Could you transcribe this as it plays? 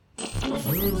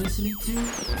You're listening to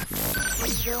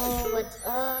What's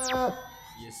up?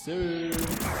 Yes sir.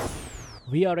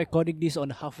 We are recording this on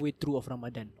the halfway through of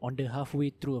Ramadan. On the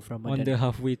halfway through of Ramadan. On the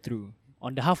halfway through.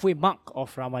 On the halfway mark of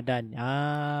Ramadan.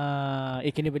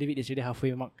 Can you believe it? It's really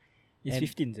halfway mark. It's And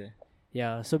 15th eh?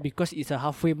 Yeah, so because it's a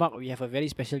halfway mark, we have a very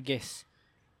special guest.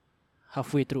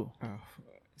 Halfway through.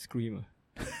 Screw him.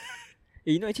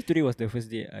 You know, actually today was the first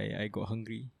day I got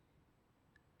hungry.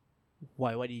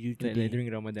 Why? What did you do Like today during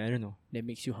Ramadan, I don't know. that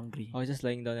makes you hungry? I was just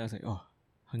lying down and I was like, oh,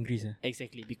 hungry sir.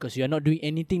 Exactly, because you are not doing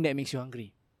anything that makes you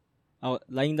hungry.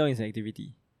 Lying down is an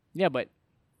activity. Yeah, but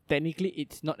technically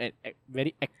it's not a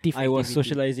very active I was activity.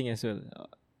 socializing as well.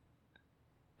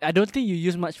 I don't think you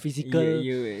use much physical.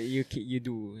 You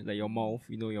do like your mouth,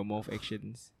 you know, your mouth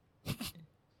actions.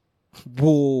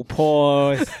 Whoa,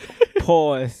 Pause.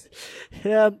 Pause.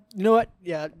 Yeah, you know what?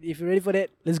 Yeah, if you're ready for that,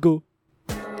 let's go.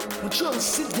 Won't you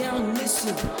sit down and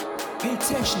listen? Pay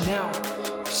attention now.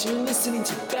 Cause you're listening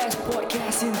to the best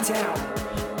podcast in town.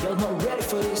 Y'all not ready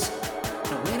for this?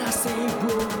 Now when I say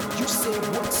bro, you say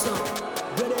what's up.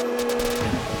 Ready?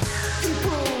 Hey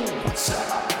bro, what's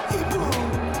up? Hey bro,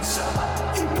 what's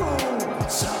up? Hey bro,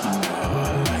 what's up? I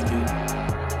like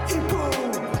it. Hey bro,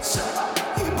 what's up?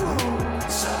 Hey bro,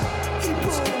 what's up? Hey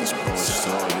bro, what's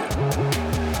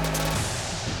up?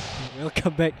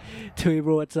 Welcome back to Hey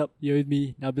Bro, What's Up? You're with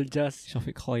me, Nabil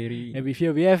Syafiq Khairi. and with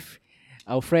here we have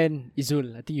our friend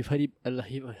Izzul. I think you've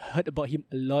heard about him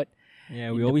a lot. Yeah,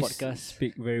 in we the always podcast.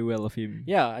 speak very well of him.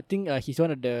 Yeah, I think he's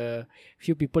one of the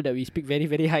few people that we speak very,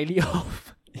 very highly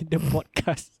of in the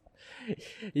podcast.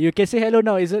 You can say hello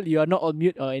now, Izzul. You are not on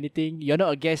mute or anything. You're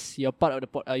not a guest. You're part of the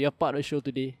you're part of the show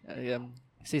today.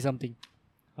 Say something.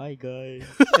 Hi guys.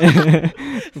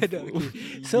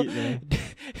 Okay. So,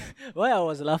 why I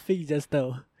was laughing just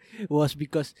now was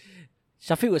because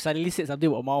Syafiq was suddenly said something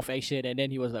about mouth action, and then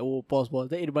he was like, "Oh, pause."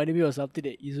 Then it reminded me of something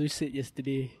that Izzul said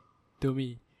yesterday to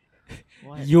me.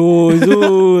 What? Yo,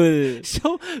 Zul.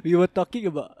 So we were talking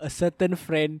about a certain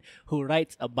friend who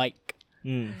rides a bike,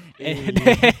 Mm. and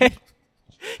then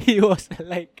he was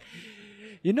like,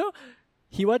 you know,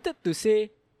 he wanted to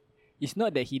say it's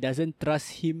not that he doesn't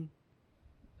trust him.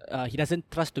 He doesn't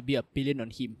trust to be a pillion on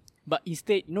him, but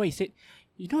instead, you know, he said,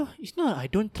 you know, it's not I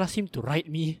don't trust him to ride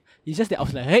me. It's just that I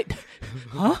was like, hey,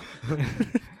 huh?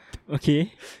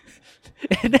 Okay.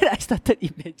 And then I started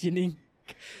imagining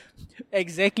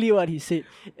exactly what he said,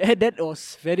 and that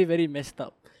was very, very messed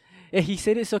up. And he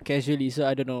said it so casually, so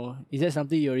I don't know. Is that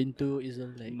something you're into? Is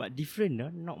it like? But different,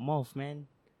 not mouth, man.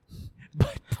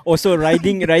 Also,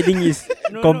 riding is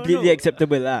No, completely no.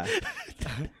 acceptable lah.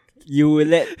 You will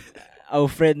let our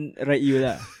friend ride you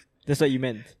lah. That's what you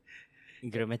meant.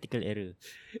 Grammatical error.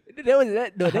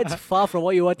 No, that's far from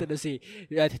what you wanted to say.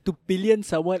 To pillion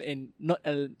someone and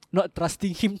not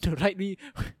trusting him to ride me.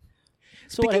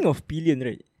 So Speaking of pillion,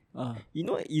 right? what You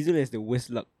know Izzul has the worst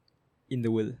luck in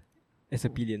the world as a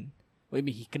pillion. do you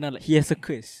mean he kena like? He has a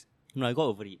curse. No, I got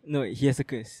over it. No, he has a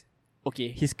curse.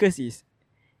 Okay. His curse is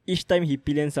each time he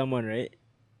pillion someone, right,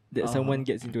 that someone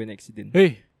gets into an accident.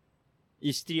 Hey,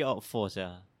 It's 3 out of 4,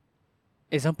 sir.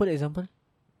 example.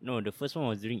 No, the first one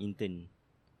was during intern.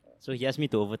 So he asked me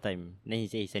to overtime. Then he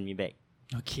said he sent me back.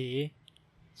 Okay.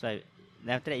 So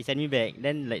then after that he sent me back.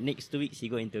 Then like next 2 weeks he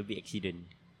got into a big accident.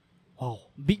 Wow,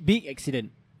 big accident.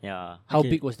 Yeah. How Okay.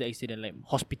 big was the accident? Like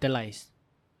hospitalized?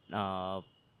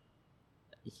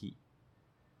 He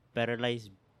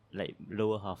paralyzed like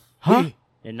lower half. Huh?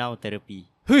 And now therapy.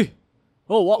 Hey.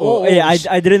 Oh, what? Oh, hey,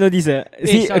 I didn't know this.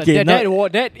 See, Sorry, okay, now,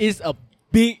 that is a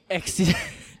big accident.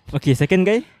 okay, second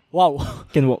guy Wow.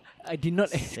 can walk. I did not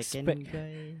Second expect.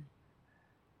 guy.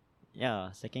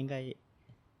 Yeah, second guy.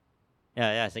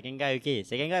 Yeah, second guy. Okay,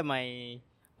 second guy my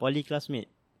poly classmate.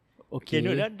 Okay. Okay,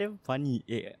 no, that damn funny.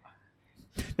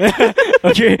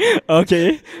 Okay.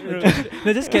 No,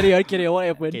 just carry on. What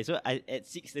happened? Okay, so at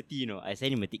 6:30, I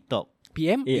sent him a TikTok.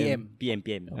 PM? AM. AM.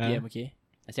 PM. PM, okay.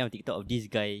 I sent him a TikTok of this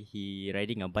guy. He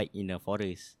riding a bike in a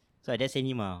forest. So I just sent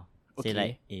him say Okay.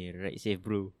 like, ride safe,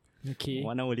 bro. Okay.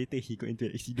 1 hour later, he got into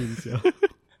an accident.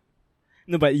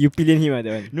 No, but you pillion him that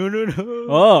one. No.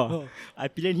 Oh. I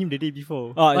pilled him the day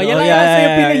before. Oh, yeah, so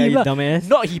you pillion him you lah. dumbass.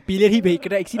 Not he pillion him, he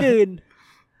kena accident.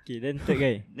 Okay, then third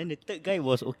guy. Then the third guy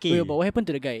was okay. Wait, but what happened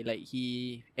to the guy? Like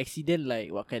he accident,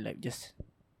 like what kind? Like just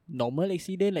normal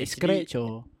accident, like Actually- scratch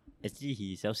or? Actually,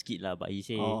 he self-skid lah, but he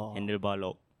say Oh. handlebar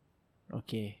lock.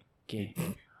 Okay.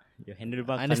 Your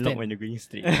handlebar I can't understand. lock when you're going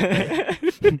straight.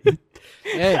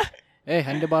 Hey,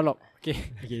 handlebar lock. Okay.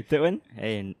 Okay, third one.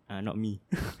 Hey, not me.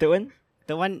 Third one.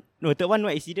 Third one no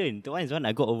accident. Third one is one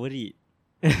I got over it.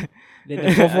 Then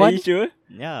the fourth Are one. you sure?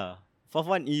 Yeah. Fourth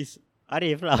one is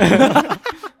Arif lah.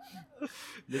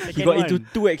 The He second got one. into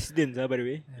 2 accidents, by the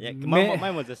way. Yeah, Me-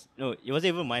 mine was just, no, it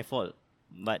wasn't even my fault.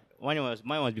 But mine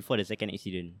was before the second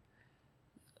accident.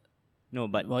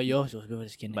 No, but Well, yours was before the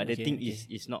second. the okay, thing okay. is,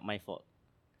 it's not my fault.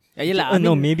 Yeah,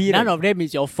 no, maybe none like- of them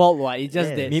is your fault. What? It's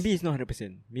just Yeah, that. Maybe it's not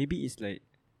 100%. Maybe it's like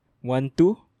 1,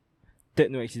 2,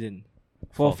 third no accident.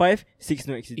 4, Four. 5, 6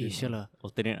 no accident. Sure.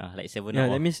 Alternate like 7 Yeah, or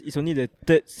that means it's only the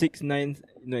third, 6, 9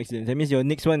 no accident. That means your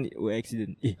next one will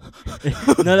accident.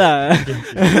 No lah.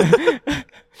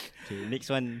 okay, next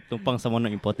one, tumpang someone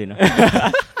not important.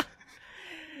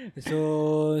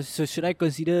 So should I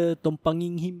consider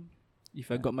tumpanging him if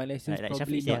I got my license? like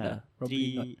Probably Syafiq not. said,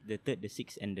 Probably not. the third, the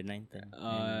sixth, and the ninth time.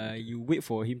 You wait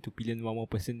for him to pillion one more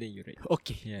person, then you right.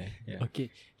 Okay. Yeah. Okay.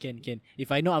 Can.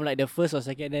 If I know I'm like the first or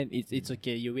second, then it's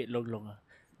okay. You wait long.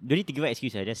 Don't need to give an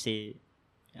excuse. I just say,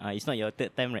 it's not your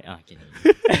third time, right? Okay.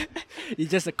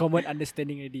 It's just a common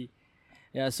understanding already.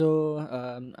 Yeah. So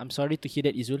I'm sorry to hear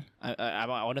that, Izzul. I'm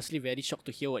honestly very shocked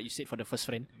to hear what you said for the first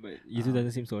friend. But Izzul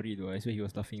doesn't seem sorry though. I swear he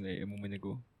was laughing like a moment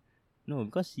ago. No,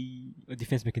 because he A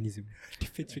defense mechanism.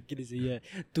 Defense mechanism, yeah.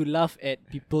 To laugh at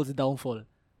people's downfall.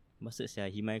 bastard sia.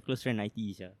 He my close friend IT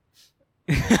sia.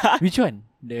 Which one?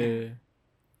 The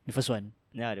first one.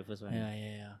 Yeah, the first one.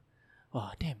 Yeah. Oh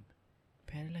damn.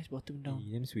 Paralyzed bottom down.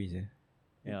 Damn sweet,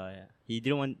 Yeah. He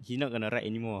didn't want. He's not gonna ride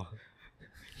anymore.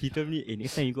 He told me,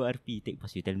 next time you go RP, take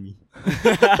pass, you tell me.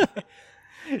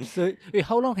 So wait,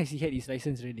 how long has he had his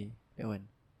license already? That one.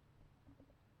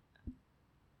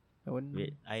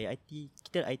 Wait,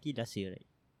 kita IT last year, right?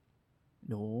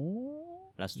 No.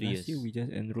 Last 2 Last years. year we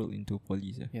just enrolled into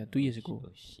poly. Yeah, 2 years ago. Oh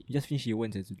shit. We just finished year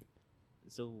 1.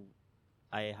 So,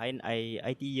 I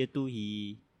IT year 2,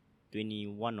 he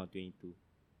 21 or 22.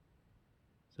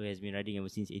 So he has been riding ever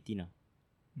since 18 lah.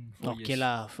 Okay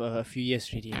lah, for a few years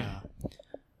already lah.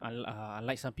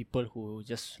 Unlike some people who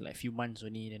just like few months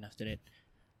only, then after that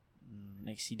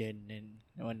accident, then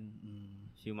that one.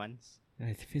 Few months.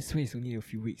 I swear it's only a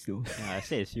few weeks though. Yeah, I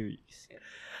said a few weeks.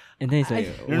 And then it's like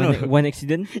No. one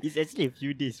accident. It's actually a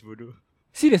few days, bodoh.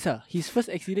 Serious ah? His first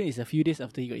accident is a few days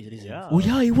after he got his license. Yeah. Oh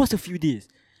yeah, it was a few days.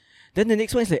 Then the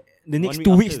next one is like the next week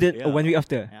 2 weeks, after, then or 1 week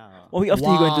after. Yeah. 1 week after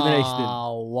he got into another accident.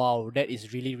 Wow, that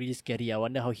is really, really scary. I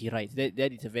wonder how he rides. That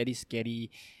is a very scary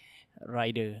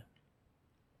rider.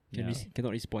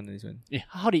 Cannot respond on this one.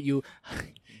 How did you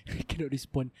cannot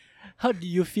respond? How did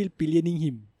you feel pillioning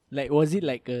him? Like was it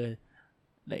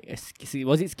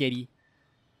was it scary?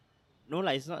 No,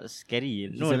 like it's not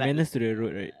scary. He's No, a like, menace to the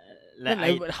road, right?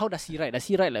 Like, how does he ride? Does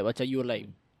he ride like macam you like,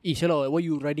 Shalom, why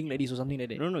you riding like this or something like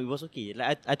that? no, it was okay.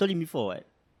 Like I told him before, what?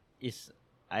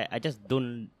 I just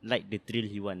don't like the thrill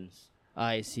he wants.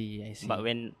 I see. But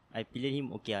when I pillion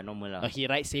him, okay, normal lah. He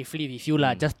rides safely with you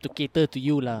lah, just to cater to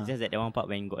you lah. It's just that one part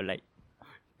when got like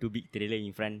 2 big trailer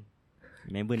in front.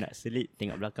 Member nak selit,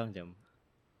 tengok belakang macam.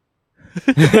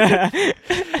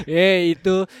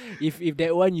 Itu if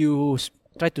that one you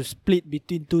try to split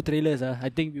between 2 trailers, I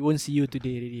think we won't see you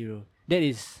today already, bro. That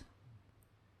is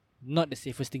not the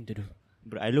safest thing to do.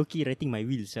 Bro, I low-key rating my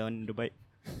wheels on the bike.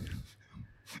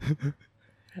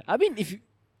 I mean, if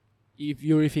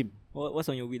you're with him, What's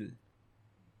on your wheel?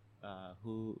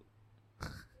 Who?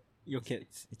 Your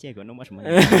cats. Actually, I got not much money.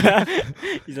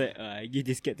 He's like, I give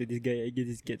this cat to this guy, I give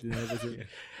this cat to another person.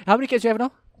 how many cats you have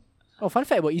now? Oh, fun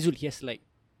fact about Izzul, he has like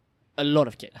a lot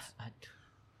of cats.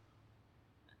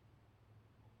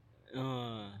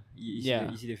 You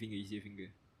see the finger.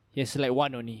 He has like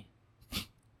one only. Oh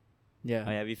Yeah.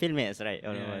 yeah, we fail maths, right?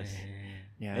 All of us.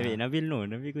 Yeah. Wait, Nabil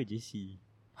go JC.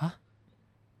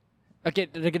 Okay,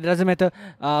 it doesn't matter.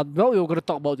 What we were going to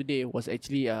talk about today was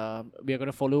actually we are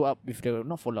going to follow up with we're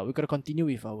going to continue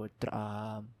with our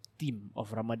theme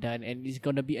of Ramadan, and it's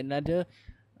going to be another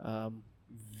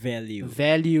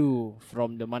value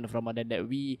from the month of Ramadan that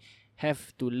we have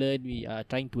to learn. We are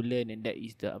trying to learn, and that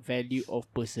is the value of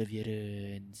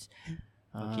perseverance.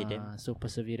 Okay, then. So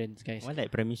perseverance, guys. One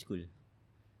like primary school.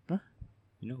 Huh?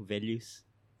 You know, values.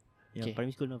 Yeah, Okay.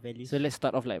 primary school no values. So let's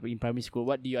start off like in primary school.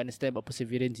 What do you understand about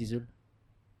perseverance, Izzul?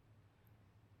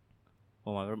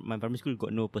 Oh, my primary school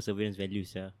got no perseverance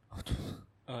values. Yeah.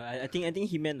 I think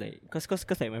he meant like cause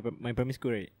like my primary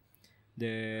school, right,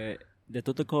 the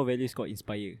total core value is called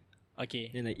inspire.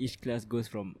 Okay. Then like each class goes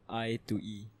from I to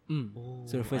E. Oh,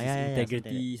 So the first yeah, is yeah,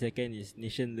 integrity, second is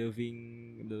nation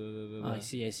loving, blah, blah, blah, blah. I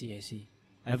see.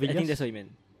 I think that's what he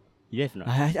meant. You have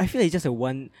not? I feel like it's just a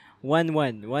 1, 1,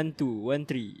 1, 1, 2, 1,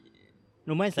 3.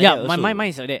 No, mine's like Yeah, that also.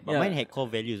 mine is like that. But Yeah. mine had core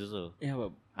values also. Yeah,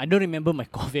 but I don't remember my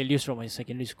core values from my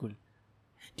secondary school.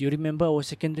 Do you remember our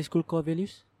secondary school core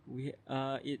values?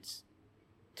 it's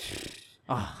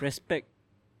Respect.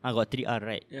 I got 3R,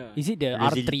 right? yeah. Is it the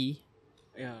Resil- R3,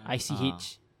 Yeah.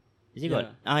 ICH? Is it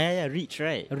got? Reach,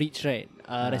 right? Reach, right?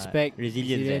 Respect,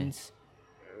 resilience,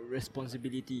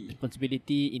 responsibility,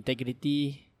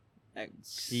 integrity,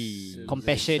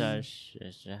 compassion,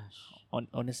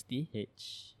 honesty.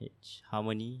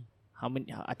 Harmony.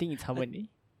 I think it's harmony.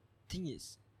 Thing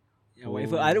is,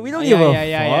 whatever. We don't give a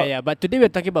fuck. Yeah. But today we're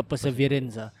talking about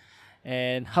perseverance.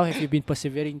 And how have you been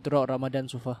persevering throughout Ramadan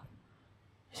so far?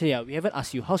 So yeah, we haven't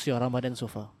asked you, how's your Ramadan so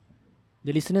far?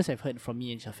 The listeners have heard from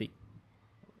me and Syafiq.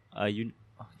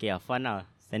 Fun lah.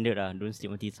 Standard lah. Don't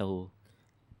sleep until sahur.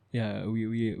 Yeah, we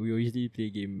usually play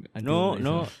game No,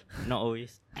 until not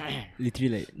always.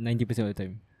 literally like 90% of the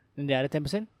time. And the other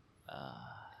 10%?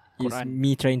 It's Quran.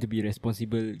 me trying to be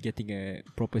responsible, getting a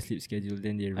proper sleep schedule,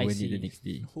 then they ruin it the next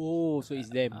day. Oh, so it's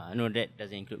them. No, that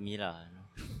doesn't include me lah.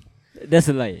 That's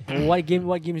a lie. What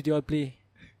games do you all play?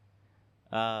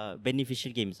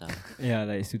 Beneficial games lah. Yeah,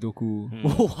 like Sudoku,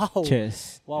 Oh, wow.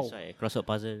 chess. Wow. That's why crossword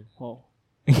puzzle. Wow.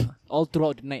 All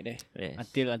throughout the night Yes.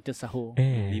 until sahur.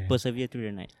 We persevere through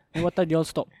the night. And what time do you all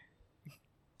stop?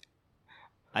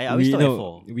 I always stop at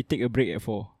 4. We take a break at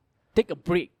 4. Take a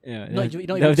break. Yeah. Not then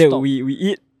even after that stop. we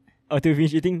eat. After we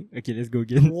finish eating, okay, let's go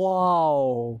again.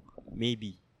 Wow.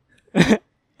 Maybe.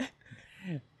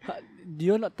 Do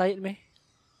you all not tired, meh?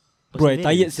 Bro, I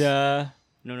tired Perseverance. sia.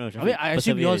 No. I mean, I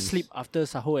assume you all perseverance. sleep after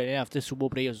sahur and then after subuh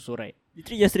prayers also, right?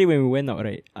 Literally yesterday when we went out,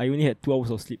 right, I only had 2 hours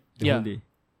of sleep the Yeah. whole day.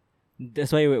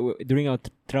 That's why during our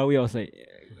Tarawih, I was like,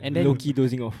 And then low-key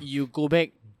dozing off. you go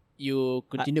back, you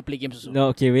continue play games also. No,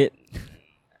 okay, wait.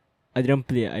 I didn't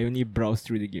play. I only browsed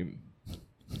through the game.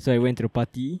 So I went to the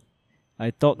party.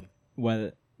 I talked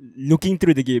while looking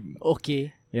through the game.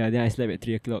 Okay. Yeah, then I slept at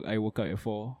 3 o'clock. I woke up at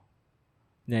 4.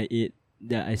 Then I ate.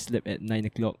 Then I slept at 9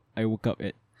 o'clock. I woke up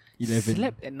at 11.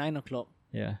 Slept at 9 o'clock.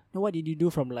 Yeah. Now what did you do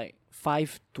from like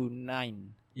 5 to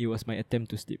 9? It was my attempt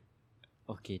to sleep.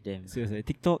 Okay, damn. So it was like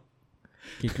TikTok.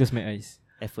 Okay, close my eyes.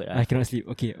 Effort I cannot sleep.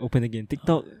 Okay, open again.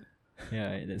 TikTok.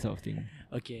 Yeah, that sort of thing.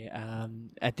 Okay,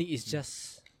 I think it's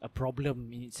just a problem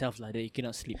in itself that you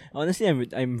cannot sleep. Honestly,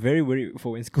 I'm very worried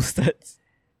for when school starts.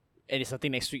 And it's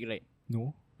starting next week, right?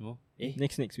 No. No?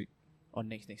 Next week. Or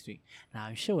next week. Now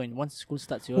I'm sure once school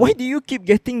starts, you Why do you keep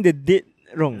getting the date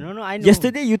wrong? No, I know.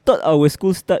 Yesterday you thought our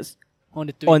school starts on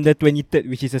the on the 23rd,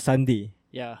 which is a Sunday.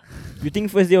 yeah. You think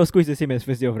first day of school is the same as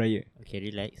first day of Raya? Okay,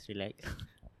 relax.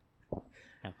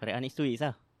 Correct, next 2 weeks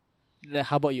lah.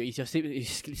 How about you? Is your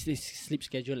sleep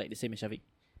schedule like the same as Syafiq?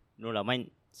 No lah, mine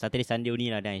Saturday, Sunday only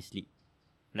lah, then I sleep.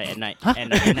 Like at night. Huh? At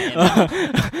night.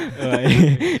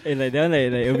 And like that one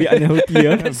like a bit unhealthy.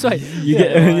 That's why. You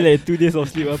get only like 2 days of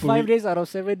sleep. 5 days out of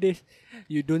 7 days,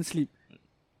 you don't sleep.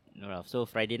 No lah, so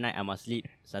Friday night I must sleep.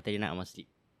 Saturday night I must sleep.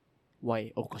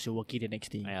 Why? Oh, because you're working the next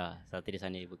day. Yeah, Saturday,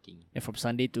 Sunday working. And from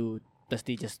Sunday to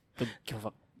Thursday, just don't give a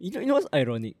fuck. You know what's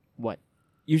ironic? What?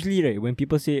 Usually right, when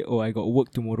people say, oh, I got work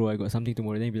tomorrow, I got something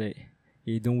tomorrow, then you be like,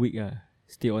 hey, don't wake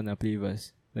stay on play with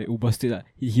us. Like, oh, bastard lah.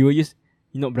 He will use,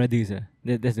 you're not brothers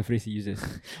that's the phrase he uses.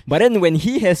 But then when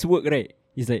he has work, right,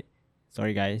 he's like,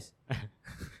 sorry guys.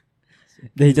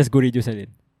 Then he just go radio silent.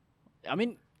 I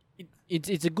mean,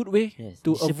 it's a good way Yes,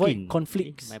 to discipline. avoid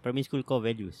conflicts. My primary school core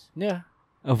values. Yeah.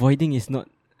 Avoiding is not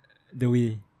the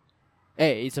way.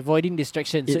 Hey, it's avoiding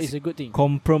distraction, so It's it's a good thing.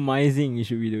 Compromising it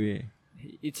should be the way.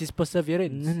 It's his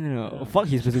perseverance. No. Fuck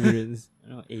his perseverance.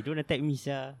 No, don't attack me,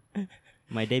 sia.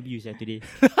 My debut, sia, today.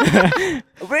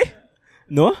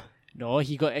 No? No,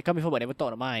 he got come before but never talk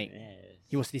on the mic. Yes.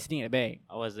 He was listening at the back.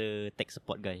 I was a tech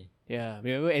support guy. Yeah.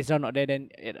 Remember Ezra not there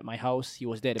then at my house, he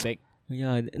was there at the back.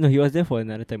 Yeah, no, he was there for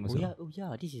another time also. Oh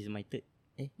yeah, this is my third.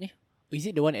 Is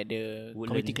it the one at the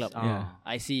community club? Yeah.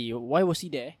 I see. Why was he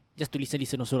there? Just to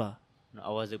listen also lah. No, I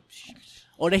was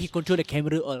Oh, then he control the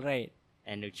camera all right.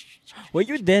 and the Were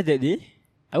you there that day?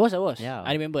 I was. Yeah.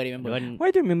 I remember. the one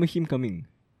Why do you remember him coming?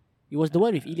 It was the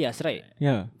one with Ilyas, right?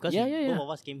 Yeah. because Yeah. both of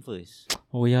us came first.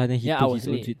 Oh yeah, then he Yeah, I took was his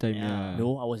own late. sweet time. Yeah. Yeah.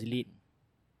 No, I was late.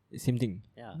 Same thing.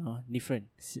 Yeah. No, different.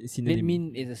 That Synonym. mean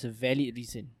it's a valid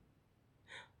reason.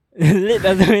 Late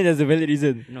doesn't mean there's a valid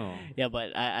reason. No, Yeah,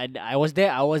 but I was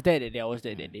there. I was there that day. I was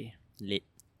there that day. late.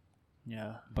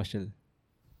 Yeah. Partial.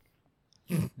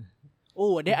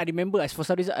 Oh, then I remember. As for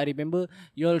some reason, I remember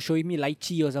you all showing me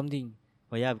lychee or something.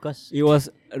 Oh yeah, because It was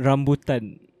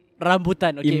rambutan.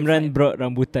 Rambutan. Okay. Imran fine. brought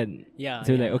rambutan. Yeah.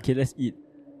 So yeah. like, okay, let's eat.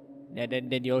 Yeah.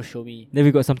 Then you all show me Then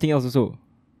we got something else also.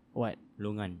 what?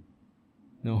 longan.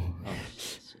 No. Oh.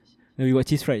 No, we got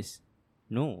cheese fries.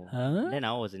 No. Huh? Then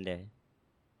I wasn't there.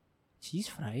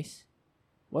 Cheese fries?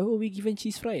 Why were we given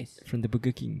cheese fries? From the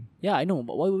Burger King. Yeah, I know,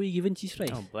 but why were we given cheese fries?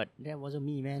 No, but that wasn't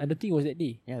me, man. I don't think it was that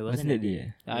day. Yeah, it Wasn't wasn't that that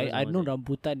day, day. eh? I know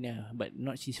rambutan, yeah, but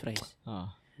not cheese fries.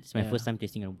 Ah. It's my Yeah. first time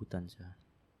tasting rambutan. So.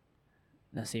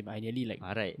 Nah, same. I nearly like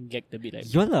Alright. gagged a bit like.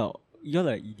 Y'all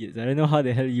are idiots. I don't know how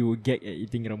the hell you would gag at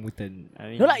eating rambutan. I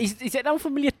mean, No lah, it's an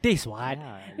unfamiliar taste. What?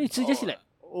 yeah. It's just like,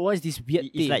 what's this weird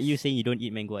It's taste? like you saying you don't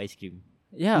eat mango ice cream.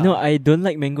 Yeah. No, I don't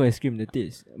like mango ice cream, the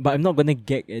taste. But I'm not gonna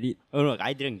gag at it. Oh no,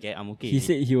 I didn't get. I'm okay. He with it.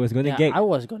 said he was gonna Yeah, gag. I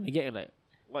was gonna get like,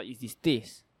 what is this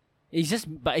taste? It's just,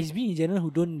 but it's me in general who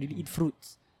don't really eat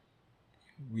fruits.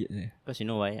 Weird. Because you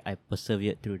know why? I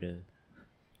persevered through the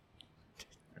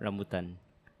rambutan.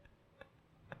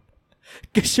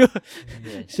 Sure.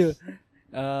 Yes. Sure.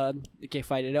 Okay,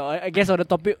 fine. Now, I guess on the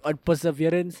topic on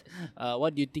perseverance,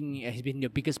 what do you think has been your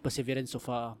biggest perseverance so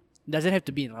far? Doesn't have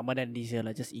to be in Ramadan this year,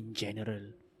 like just in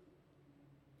general.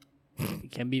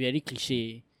 It can be very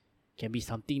cliche. Can be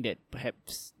something that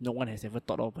perhaps no one has ever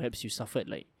thought of. Perhaps you suffered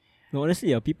like, No,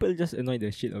 honestly, people just annoy the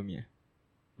shit on me.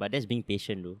 But that's being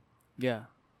patient though.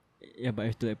 yeah. Yeah, but I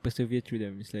have to like persevere through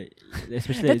them. It's like,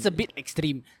 especially That's a bit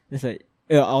extreme. it's like,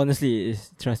 honestly,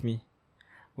 trust me.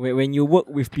 When you work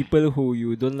with people who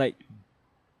you don't like,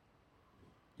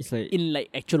 it's like In like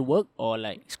actual work or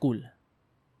like school.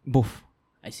 both.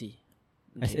 I see.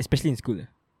 Especially in school.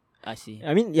 I see.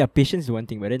 I mean, yeah, patience is one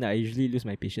thing, but then I usually lose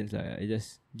my patience. I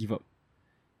just give up.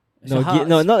 So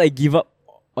Not like give up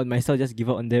on myself, just give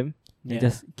up on them and Yeah.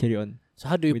 just carry on. So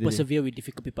how do you with the day. persevere with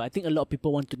difficult people? I think a lot of people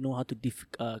want to know how to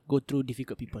go through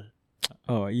difficult people.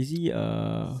 Oh, easy.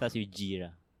 Starts with G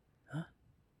lah. Huh?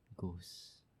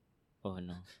 Ghost. Oh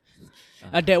no.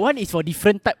 That one is for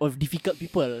different type of difficult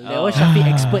people. That one Syafiq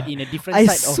expert in a different I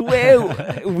side swear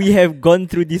of. we have gone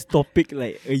through this topic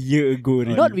like a year ago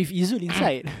already. Not with Izzul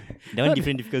inside. That one Not-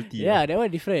 different difficulty. Yeah, that one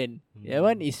different. That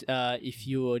one is if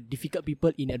you difficult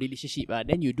people in a relationship,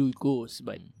 then you do ghost.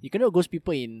 But you cannot ghost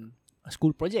people in a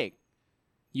school project.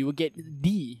 You will get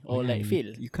D or like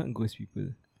fail. You can't ghost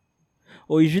people.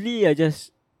 Or usually I don't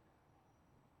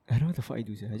know what the fuck I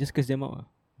do. I just curse them out.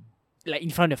 Like in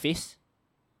front of the face.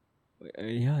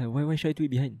 Yeah, why should I do it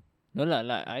behind? No lah,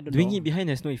 like I don't Doing know. it behind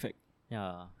has no effect.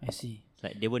 Yeah. I see. It's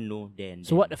like they won't know then.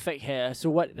 So what effect So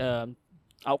what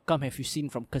outcome have you seen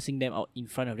from cursing them out in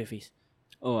front of their face?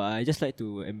 Oh, I just like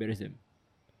to embarrass them.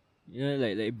 You know,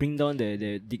 like bring down their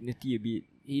dignity a bit.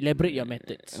 Elaborate your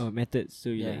methods. Methods. So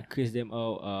you Yeah. like curse them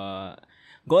out.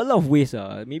 Got a lot of ways.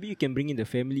 Maybe you can bring in the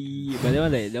family, but that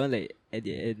one like at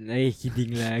the end.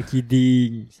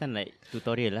 Kidding. Sound like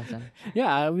tutorial lah. Son.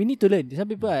 Yeah, we need to learn. Some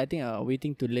people I think are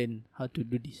waiting to learn how to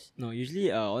do this. No,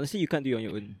 usually, honestly, you can't do it on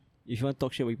your own. If you want to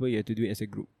talk shit with people, you have to do it as a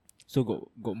group. So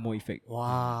got more effect.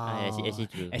 Wow. Actually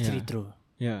true. Actually Yeah. true.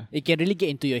 Yeah. It can really get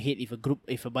into your head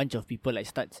if a bunch of people like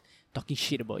starts talking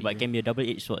shit about But it you. can be a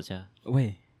double-edged sword, yeah.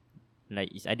 Why? Like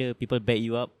it's either people back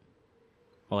you up,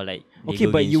 or like they Okay,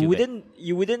 go but against you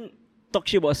back. wouldn't talk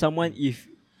shit about someone if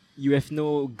you have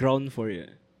no ground for it.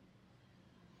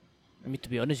 I mean, to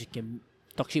be honest, you can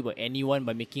talk shit about anyone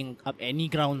by making up any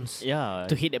grounds Yeah.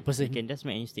 to hate that You person. can just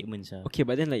make any statements. Okay,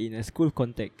 but then like in a school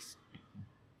context,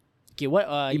 Okay, what?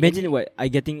 imagine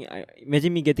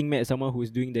imagine me getting mad at someone who's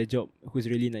doing their job, who's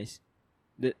really nice.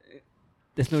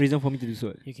 There's no reason for me to do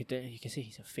so. You can say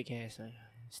he's a fake ass.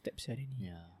 Steps already.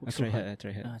 Yeah. I try hard.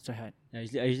 Try hard. Try hard. I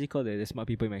usually call the smart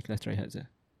people in my class try hard.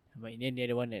 But in the end, they're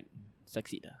the one that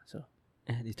succeed. So.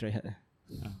 They try hard.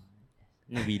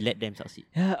 No, we let them succeed.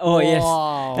 Yeah. Oh yes.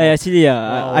 Wow. Actually,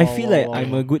 Wow, I feel like wow,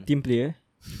 I'm a good team player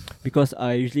because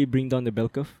I usually bring down the bell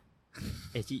curve.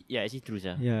 Actually true,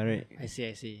 sir. Yeah, right. I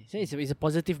see. So it's a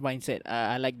positive mindset.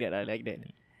 I like that.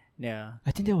 Yeah.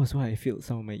 I think that was why I failed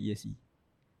some of my ESE.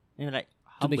 You know, like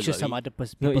To make sure humble some about other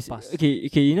No, people it's, pass.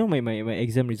 okay. You know my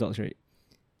exam results, right?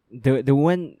 The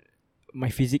one, my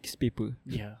physics paper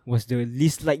Yeah. was the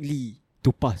least likely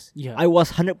to pass. Yeah. I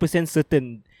was 100%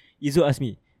 certain. Izzul asked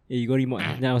me, "Hey, you got remote?"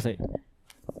 Then I was like,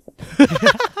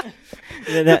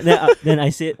 then I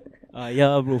said,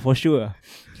 "Yeah, bro, for sure."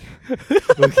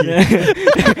 Okay.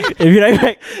 And we right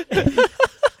back.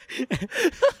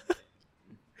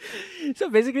 So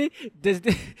basically, there's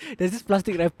this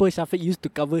plastic wrapper Syafiq used to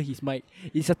cover his mic.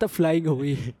 It started flying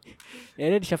away.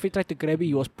 And then Syafiq tried to grab it.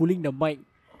 He was pulling the mic,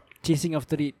 chasing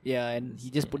after it. Yeah, and he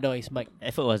just put down his mic.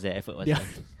 Effort was there. Yeah.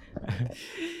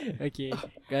 Okay.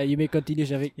 You may continue,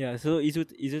 Syafiq. Yeah, so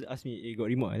Izzul asked me, "Hey, got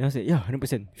remote?" And I was like, "Yeah,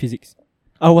 100% physics."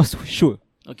 I was sure.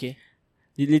 Okay.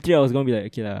 Literally, I was gonna be like,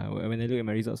 okay lah. When I look at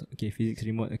my results, okay, physics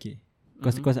remote, okay,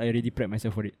 because I already prepped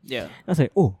myself for it. Yeah. I was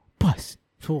like, oh, pass.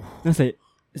 So.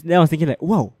 Then I was thinking like,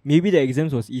 wow, maybe the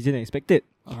exams was easier than expected.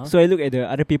 Uh-huh. So I looked at the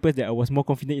other papers that I was more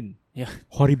confident in. Yeah.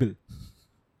 Horrible.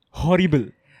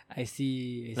 I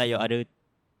see. Like your other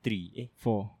three.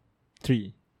 4,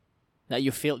 3. Like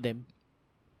you failed them.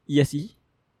 ESE?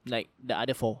 Like the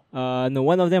other 4. No,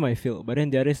 one of them I failed, but then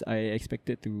the others I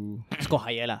expected to. Score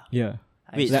higher lah. Yeah.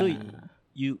 I Wait, see. so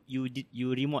you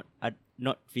remote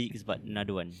not physics but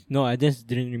another one. No, I just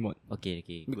didn't remote. Okay.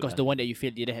 Good Because the one that you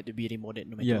failed didn't have to be remoted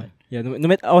no matter Yeah, what. yeah. No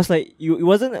matter, I was like, it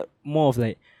wasn't more of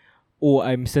like, oh,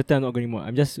 I'm certain I'm not going to remote.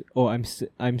 I'm just, oh,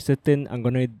 I'm certain I'm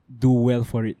gonna do well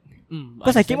for it.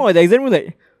 Because I came out with the exam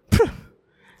like,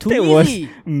 too that was easy.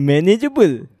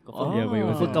 manageable. Confirm. Yeah, but it Confirm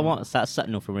wasn't. come out sat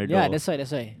no from the door. Yeah, that's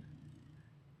why.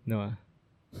 No,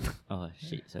 Oh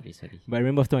shit, sorry. but I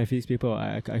remember after my physics paper,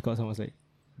 I called someone, was like,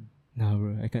 nah,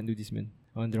 bro, I can't do this, man.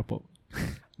 I want to drop out.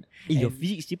 Your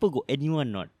physics people got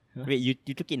anyone not? Huh? Wait, you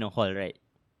took it in a hall, right?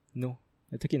 No,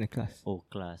 I took it in a class. Oh,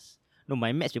 class. No,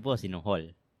 my maths paper was in a hall.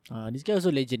 This guy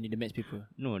also legend in the maths paper.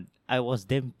 No, I was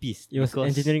damn pissed. It was because,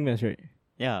 engineering maths, right?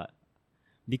 Yeah.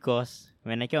 Because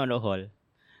when I came out of the hall,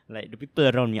 like the people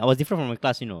around me, I was different from my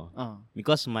class, you know.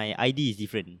 Because my ID is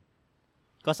different.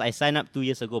 Because I signed up 2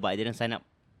 years ago, but I didn't sign up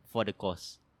for the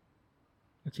course.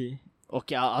 Okay.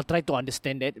 Okay, I'll try to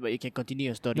understand that, but you can continue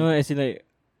your story. No, as in like,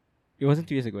 it wasn't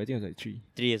 2 years ago. I think it was like 3.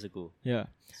 3 years ago. Yeah.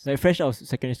 Like fresh out of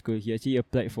secondary school, he actually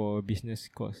applied for a business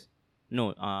course.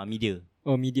 No, media.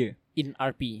 Oh, media. In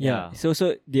RP. Yeah. So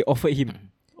they offered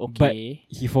him, but Okay.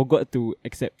 he forgot to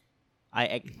accept.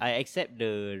 I accept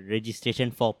the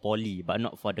registration for poly, but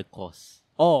not for the course.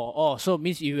 So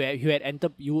means you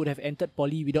would have entered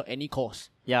poly without any course.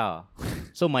 Yeah.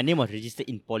 So my name was registered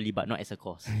in poly, but not as a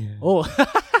course. Oh.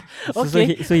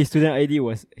 Okay. So his student ID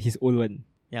was his old one.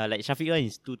 Yeah, like Syafiq one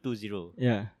is 220.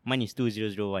 Yeah. Mine is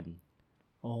 2001.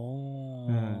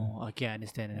 Okay, I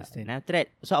understand. And after that,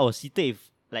 so I was seated with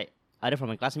like other from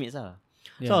my classmates So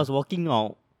Yeah. I was walking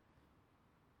out.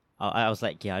 I was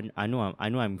like, yeah, I know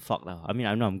I'm fucked now. I mean,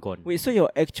 I know I'm gone. Wait, so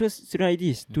your actual student ID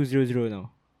is 200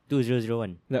 now?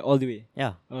 2001. Like all the way?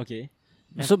 Yeah. Okay.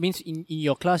 So means in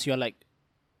your class you're like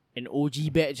an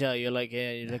OG batch. You're like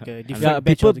a different Yeah,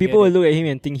 batch people will altogether. look at him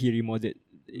and think he remodded.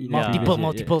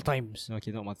 multiple times.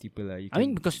 Okay, not multiple. I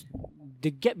mean, because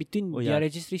the gap between Oh, their yeah.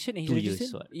 registration and his 2 years,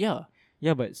 registration. what? Yeah.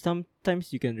 Yeah, but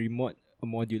sometimes you can remod a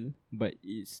module, but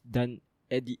it's done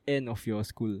at the end of your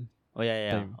school Oh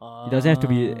yeah. time. It doesn't have to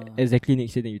be Ah. exactly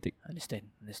next year that you take. Understand.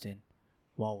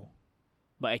 Wow.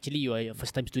 But actually, you are a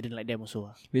first time student like them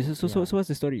also. Wait, so what's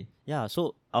the story? Yeah.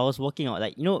 So I was walking out,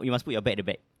 like, you know, you must put your bag at the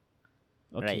back.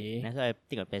 Okay. Right. That's why I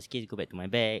take my passkey, go back to my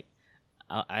bag.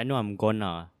 I know I'm gone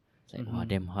now. It's like, wow,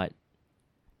 damn hard.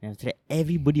 And after that,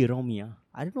 everybody around me,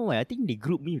 I don't know why. I think they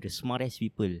group me with the smart ass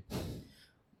people.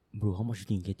 Bro, how much you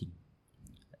think you're getting?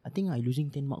 I think I losing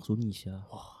 10 marks only,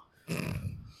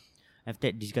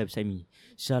 After that, this guy beside me,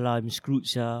 Salah, I'm screwed,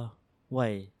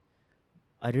 Why?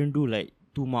 I didn't do like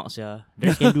 2 marks, The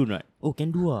rest can do not? Oh,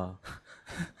 can do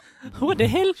What the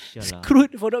hell? Sialah.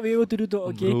 Screwed for not being able to do that.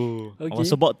 Okay. Bro, I Okay.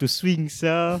 was about to swing,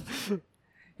 And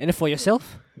then for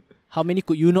yourself, how many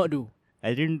could you not do?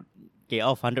 I didn't. Okay,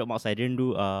 out of 100 marks, I didn't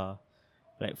do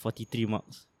like 43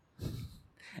 marks.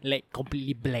 Like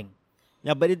completely blank.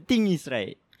 Yeah, but the thing is,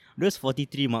 right, those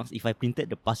 43 marks, if I printed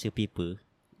the past year paper,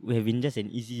 would have been just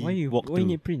an easy Why you walkthrough.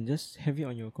 need print? Just have it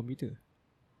on your computer.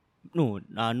 No,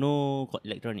 no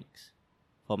electronics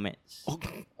for maths.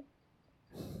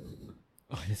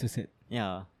 Oh, that's so sad.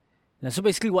 Yeah. Now, so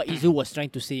basically, what Izzul was trying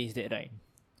to say is that, right,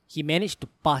 he managed to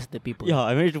pass the paper Yeah,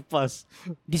 I managed to pass.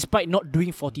 despite not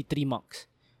doing 43 marks.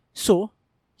 So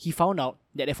he found out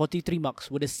that the 43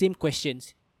 marks were the same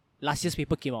questions last year's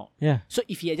paper came out. Yeah. So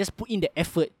if he had just put in the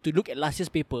effort to look at last year's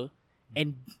paper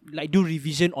and like do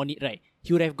revision on it, right,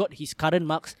 he would have got his current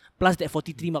marks plus that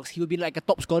 43 marks. He would be like a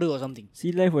top scorer or something.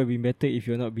 See, life would have been better if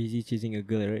you're not busy chasing a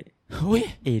girl, right?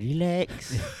 Wait, Hey,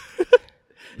 relax.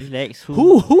 Relax.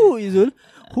 who Izzul?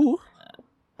 Who?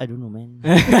 I don't know, man.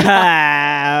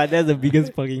 That's the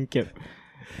biggest fucking cap.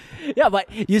 Yeah, but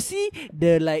you see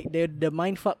the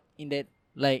mind fuck in that,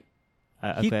 like,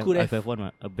 I He could could have, I have- could have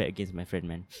won a bet against my friend,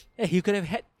 man. yeah, he could have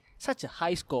had such a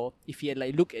high score if he had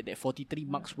like looked at that 43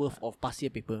 marks worth of past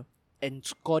year paper and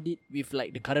scored it with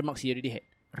like the current marks he already had.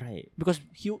 Right. Because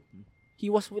he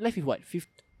was left with what?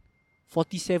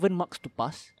 47 marks to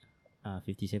pass.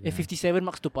 57. 57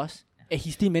 marks to pass. And he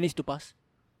still managed to pass.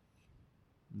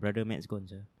 Brother Matt's gone,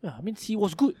 sir. Yeah, I mean, he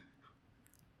was good.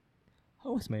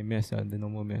 How was my maths? The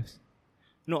normal maths.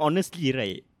 No, honestly,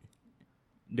 right,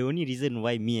 the only reason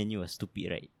why me and you are stupid,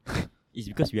 right, is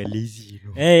because we are lazy, you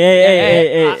know.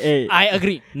 Hey. I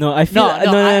agree. No, I feel No, like,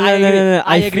 no, no, I agree. no.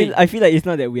 I agree. I feel like it's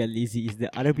not that we are lazy. It's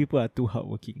that other people are too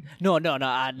hardworking. No.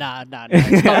 Nah.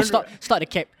 Stop the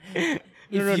cap. If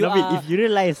No, you Nabil, are, if you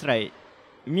realize, right,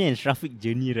 me and Syafiq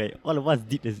journey, right,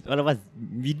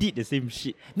 we did the same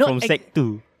shit No, from Sec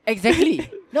 2. exactly.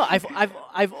 No,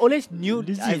 I've always knew.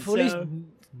 Legit, I've always sia.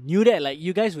 knew that like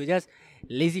you guys were just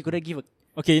lazy. Couldn't give a.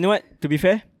 Okay, you know what? To be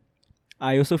fair,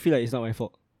 I also feel like it's not my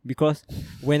fault. because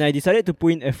when I decided to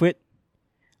put in effort,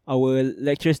 our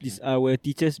our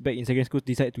teachers back in secondary school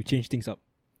decided to change things up.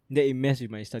 Then it messed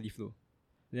with my study flow.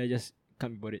 Then I just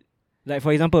can't be bothered. Like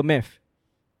for example, math.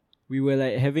 We were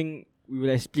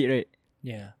split, right?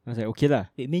 Yeah. I was like, okay lah.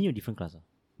 Wait, man, you different class.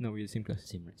 No, we're the same class.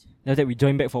 Same, right? Then after that we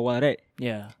join back for a while, right?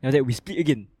 Yeah. Then after that we split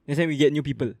again. Then we get new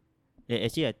people. Yeah,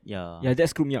 actually, yeah. Yeah, that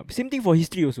screwed me up. Same thing for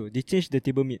history also. They changed the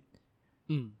table mate.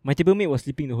 My table mate was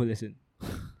sleeping the whole lesson.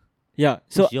 Yeah,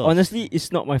 so Who's yours? honestly,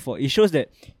 it's not my fault. It shows that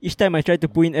each time I try to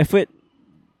put in effort,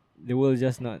 the world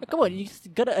just not. Come on, you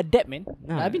just gotta adapt, man.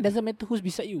 Nah. I mean, doesn't matter who's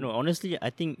beside you. No, honestly, I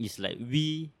think it's like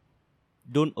we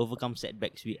don't overcome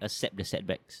setbacks. We accept the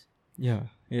setbacks.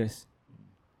 Yeah, yes.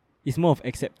 It's more of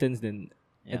acceptance than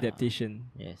Yeah.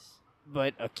 adaptation. Yes.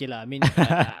 But okay lah. I mean,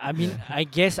 I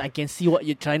guess I can see what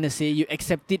you're trying to say. You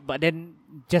accept it, but then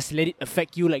just let it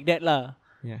affect you like that lah.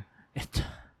 Yeah.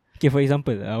 Okay, for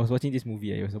example, I was watching this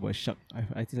movie. It was about a shark.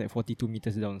 I think like 42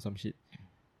 meters down or some shit.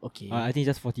 Okay. I think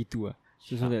just 42.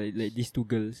 So like these two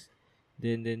girls.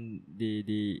 Then they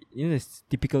you know the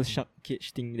typical shark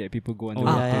cage thing that people go under.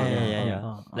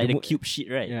 Yeah. Like the mo- cube shit,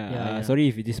 right? Yeah. Sorry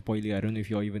if it is spoiler. I don't know if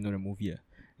you all even know the movie.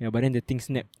 Yeah, but then the thing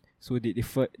snapped. So they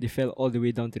fell all the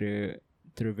way down to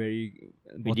the very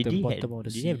Wait, did bottom of the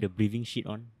they sea. have the breathing shit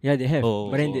on? yeah, they have. Oh.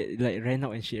 But then they like ran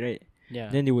out and shit, right? Yeah.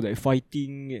 Then they were like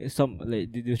fighting. Some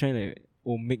like they were trying like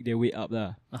make their way up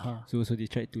lah. So they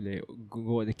tried to like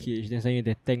go out the cage. Then suddenly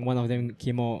the tank, one of them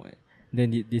came out.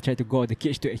 Then they tried to go out the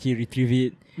cage to actually retrieve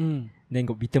it. Then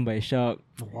got bitten by a shark.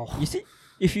 Wow. You see,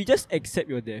 if you just accept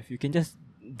your death, you can just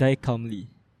die calmly,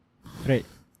 right?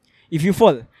 If you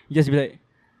fall, you just be like,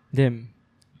 damn.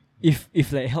 If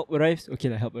like help arrives, okay,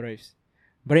 like help arrives.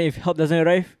 But then if help doesn't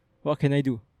arrive, what can I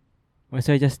do? Might as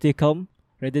well just stay calm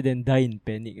rather than die in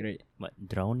panic, right? But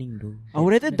drowning though. I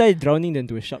would rather die drowning than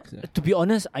to a shark. Sir. To be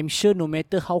honest, I'm sure no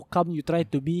matter how calm you try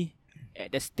to be,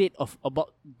 at the state of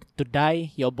about to die,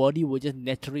 your body will just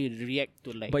naturally react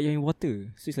to like. But you're in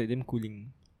water, so it's like them cooling.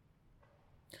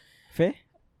 Fair?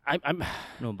 I'm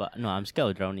I'm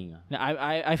scared of drowning.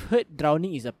 I've heard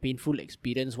drowning is a painful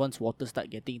experience once water start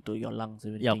getting into your lungs.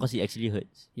 And Yeah, everything. because it actually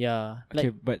hurts. Yeah,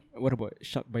 Okay, like but what about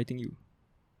shark biting you?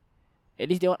 at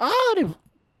least they want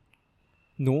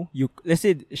No, let's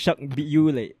say shark beat you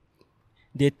like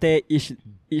they tear each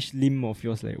limb of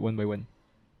yours like one by one.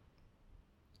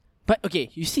 But okay,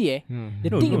 you see the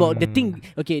thing about the thing.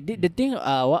 Okay, the thing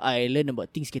what I learned about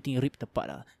things getting ripped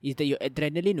apart is that your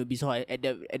adrenaline will be so high at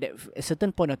a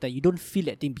certain point of time you don't feel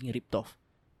that thing being ripped off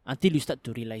until you start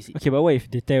to realize it. Okay, but what if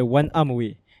they tear one arm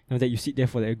away? Now that you sit there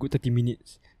for like a good 30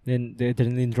 minutes, then the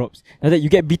adrenaline drops. Now that you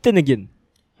get beaten again.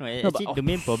 No, No, actually, but- the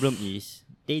main problem is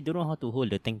they don't know how to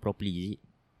hold the tank properly.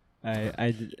 Is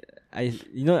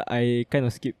it? I kind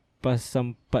of skipped past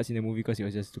some parts in the movie because it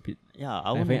was just stupid. Yeah, I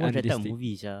I want to find watch that type of unrealistic.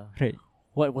 movies. Right?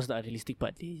 What was the unrealistic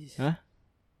part? Huh?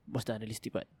 What's the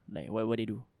unrealistic part? Like what they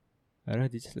do? I don't know.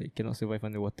 They just like cannot survive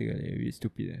underwater. Like, a bit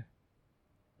stupid.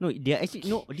 No, they are actually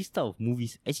this type of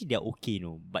movies. Actually, they are okay,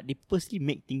 but they purposely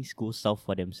make things go south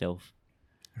for themselves.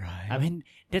 Right. I mean,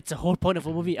 that's the whole point of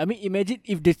a movie. I mean, imagine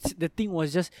if the thing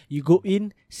was just you go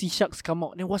in, see sharks come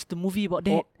out. Then what's the movie about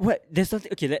that? What? There's something.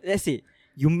 Okay, let's say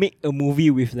you make a movie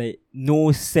with like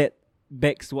no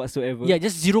setbacks whatsoever. Yeah,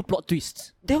 just zero plot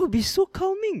twists. That would be so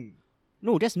calming.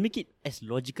 No, just make it as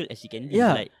logical as you can be.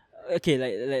 Yeah. Like, Okay,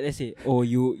 like let's say,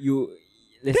 you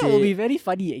let's That say would be very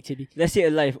funny actually. let's say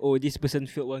alive. Oh, this person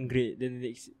failed one grade. Then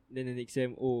the next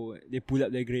time, oh, they pull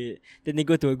up their grade. Then they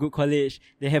go to a good college.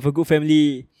 They have a good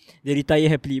family. They retire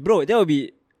happily, bro. That would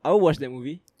be. I will watch that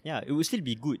movie. yeah, it will still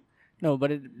be good. No,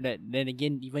 but then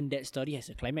again, even that story has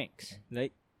a climax.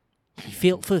 Like He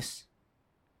failed first.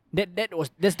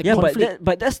 That's the yeah, conflict.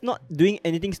 but that's not doing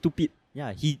anything stupid.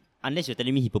 Yeah, unless you're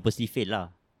telling me he purposely failed lah.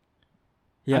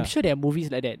 Yeah. I'm sure there are movies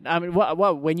like that. I mean, what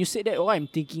when you say that, what I'm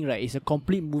thinking right is a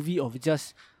complete movie of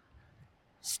just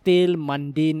stale,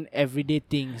 mundane, everyday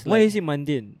things. Why like is it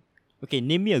mundane? Okay,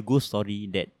 name me a ghost story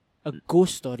that a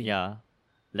ghost story? yeah,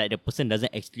 like the person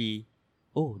doesn't actually.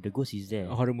 Oh, the ghost is there.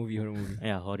 A horror movie.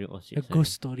 Yeah, horror. Oh, shit, A sorry.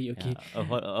 ghost story. Okay. Yeah,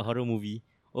 a horror movie.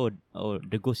 Oh,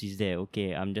 the ghost is there.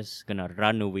 Okay, I'm just gonna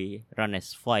run away, run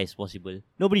as far as possible.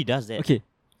 Nobody does that. Okay.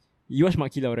 You watch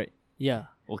Makila, right? Yeah.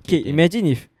 Okay, then. imagine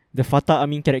if the Fatah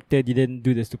Amin character didn't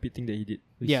do the stupid thing that he did.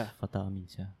 Which Yeah. Fatah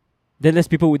means Then less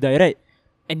people would die, right?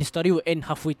 And the story will end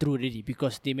halfway through already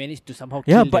because they managed to somehow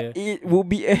Yeah, kill but it will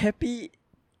be a happy.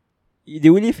 They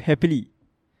will live happily.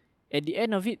 at the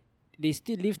end of it, they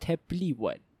still lived happily.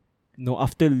 What? No,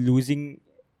 after losing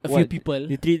A what, few people.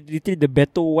 literally the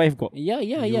battle wife got. Yeah.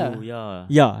 Yeah.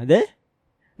 Yeah, there.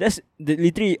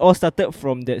 Literally all started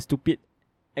from that stupid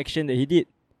action that he did.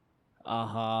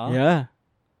 Uh-huh. Yeah.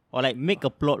 Or like make a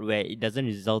plot where it doesn't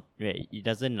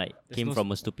like came no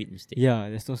from a stupid mistake. Yeah,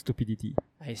 there's no stupidity.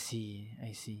 I see.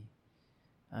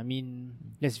 I mean,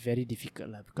 that's very difficult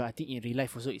lah, because I think in real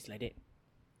life also it's like that.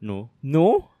 No.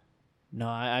 No? No,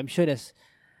 I'm sure there's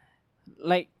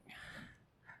like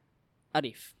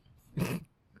Arif.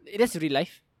 That's real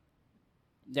life.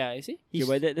 Yeah, you see? Okay,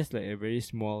 but that's like a very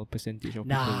small percentage of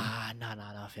people. Nah,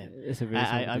 fam. That's a very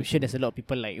small I'm sure there's a lot of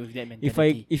people like with that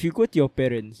mentality. If you go to your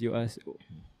parents, you ask,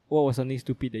 what was something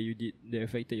stupid that you did that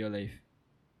affected your life?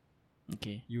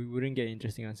 Okay. You wouldn't get an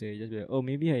interesting answer. You just be like, oh,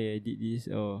 maybe I did this,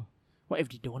 or What if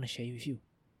they don't want to share it with you?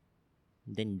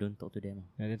 Then you don't talk to them.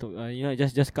 then talk,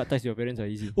 just cut ties to your parents are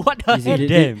easy. What the Easy.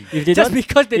 hell? If they Just don't,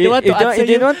 because they don't want to answer if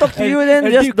they you. don't talk to you, and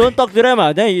then just you- don't talk to them.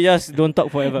 Then you just don't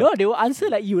talk forever. No, they will answer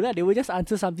like you lah. They will just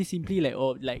answer something simply like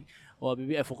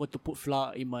maybe I forgot to put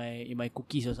flour in my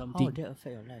cookies or something. How that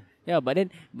affect your life? Yeah, but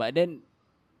then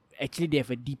actually they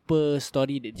have a deeper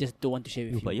story that just don't want to share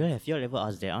with you. But you all ever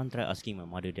asked that? I try asking my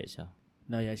mother that, sir.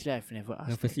 No, yeah, actually I've never No,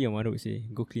 asked. firstly, your mother would say,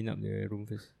 go clean up the room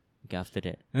first. Okay, after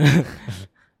that.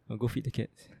 Or go feed the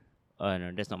cats. Oh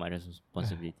no, that's not my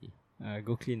responsibility.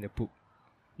 Go clean the poop.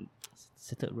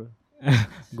 Settled, bro.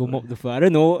 Go mop the floor. I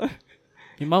don't know.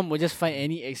 Your mom will just find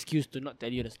any excuse to not tell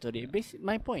you the story.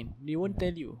 My point. They won't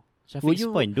tell you. Shafiq's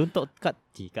point, don't talk cut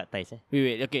ties.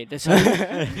 Wait. Okay, that's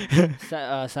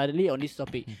suddenly on this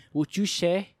topic. Would you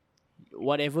share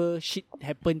whatever shit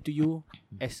happened to you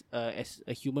as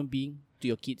a human being to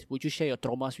your kids? Would you share your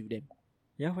traumas with them?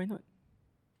 Yeah, why not?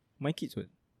 My kids what?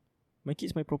 My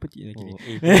kids, my property.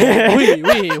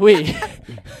 Oh, Wait.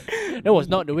 That was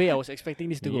not the way I was expecting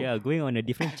this to go. yeah, going on a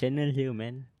different channel here,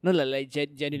 man. No, like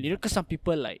generally, because some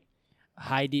people like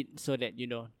hide it so that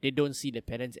they don't see the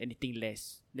parents anything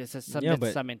less. There's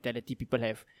some mentality people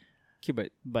have. Okay,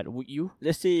 But would you?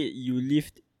 let's say you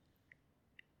lived,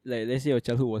 like, let's say your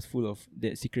childhood was full of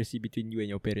that secrecy between you and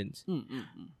your parents,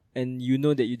 and you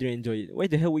know that you didn't enjoy it. Why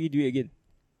the hell would you do it again?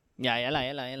 Yeah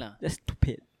lah. That's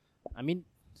stupid. I mean,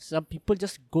 some people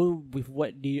just go with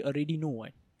what they already know.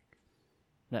 What?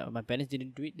 Like my parents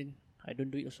didn't do it, then I don't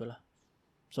do it also lah.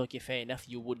 So okay, fair enough.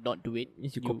 You would not do it.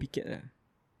 Means you copycat lah.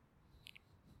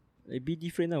 Like, be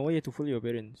different now. Why you have to follow your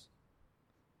parents?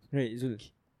 Right, Izzul?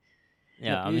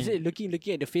 Yeah, I You mean, say looking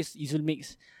at the face Izzul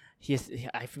makes,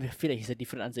 I feel like he's a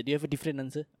different answer. Do you have a different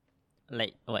answer?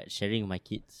 like what? Sharing with my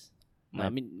kids. No, I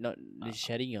mean not not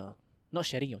sharing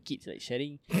your kids, like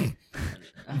sharing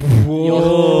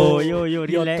Yo, your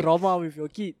relax. trauma with your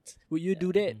kids. Would you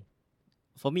do that?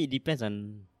 For me, it depends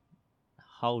on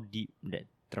how deep that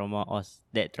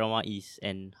trauma is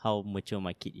and how mature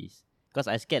my kid is. Because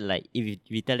I scared like if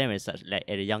we tell them at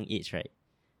a young age, right?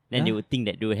 Then they would think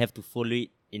that they will have to follow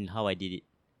it in how I did it.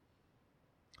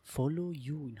 Follow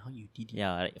you in how you did it.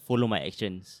 Yeah, like follow my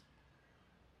actions.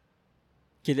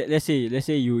 Okay, let's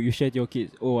say you shared your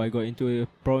kids. Oh, I got into a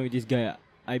problem with this guy.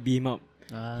 I beat him up.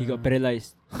 He got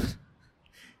paralyzed.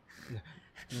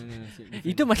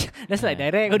 Itu macam that's like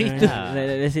direct kau itu.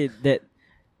 Let's say that.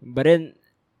 But then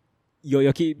your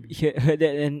kid heard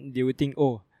that, and they would think,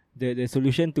 oh, the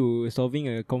solution to solving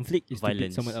a conflict is Violence. to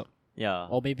beat someone up. Yeah.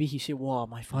 Or maybe he said, "Wow,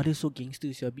 my father so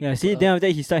gangster." So Yeah, see, then after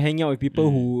that he start hanging out with people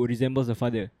who resembles the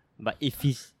father. But if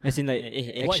he's As in like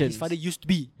what actions. his father used to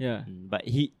be. Yeah. but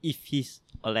if he's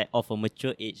like of a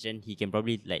mature age, then he can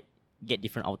probably like get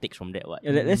different outtakes from that. What?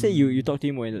 Yeah, let's say you talk to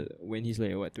him when he's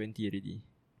like 20 already.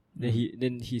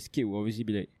 Then his kid will obviously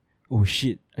be like, oh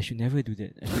shit, I should never do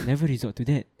that. I should never resort to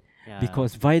that. Yeah.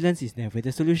 Because violence is never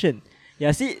the solution.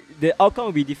 Yeah, see, the outcome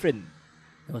will be different.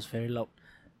 That was very loud.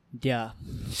 Yeah.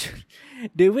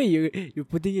 The way you're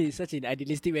putting it is such an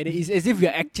idealistic manner. It's as if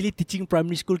you're actually teaching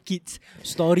primary school kids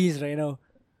stories right now.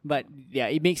 But yeah,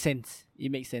 it makes sense.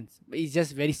 But it's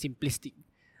just very simplistic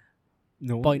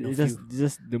No, Point of it's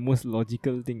just the most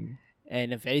logical thing.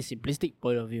 and a very simplistic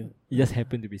point of view. It just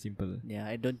happened to be simple. Yeah,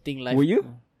 I don't think life. Would you?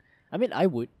 I mean, I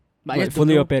would. But I What, just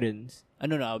follow don't your know. parents.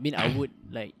 No. I mean, I would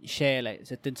like share like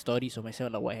certain stories of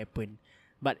myself, like what happened.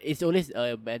 But it's always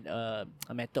a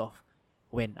matter of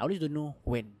when. I always don't know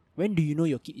when. When do you know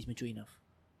your kid is mature enough?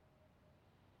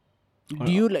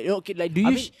 Do you like okay? Like do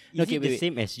you? Is it the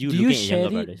same as you Do you looking at share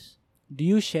younger it? brothers? Do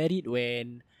you share it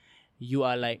when you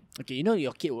are like okay? You know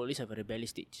your kid will always have a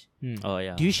rebellious stage. Oh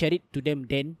yeah. Do you share it to them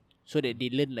then so that they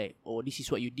learn like oh this is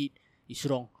what you did is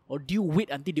wrong, or do you wait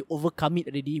until they overcome it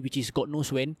already, which is God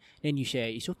knows when, then you share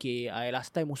it's okay. I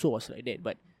last time also was like that,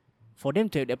 but for them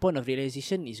to have that point of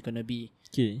realization is gonna be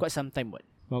Okay. quite some time. What?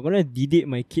 I'm gonna dedicate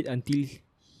my kid until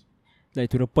like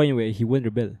to the point where he won't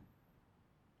rebel.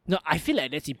 No, I feel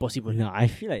like that's impossible. No, I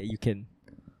feel like you can.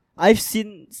 I've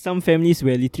seen some families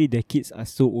where literally their kids are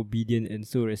so obedient and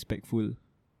so respectful.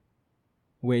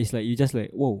 where it's like you just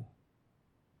like, whoa,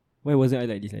 why wasn't I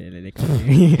like this? Like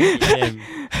Damn.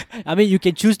 I mean, you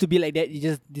can choose to be like that. You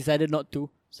just decided not to.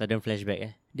 Sudden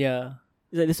flashback. Yeah.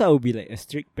 It's like, that's why I would be like a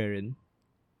strict parent.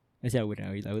 I say I would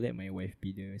let my wife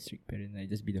be the strict parent. I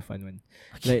just be the fun one.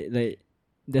 Like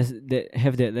there's that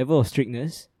have that level of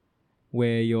strictness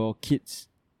where your kids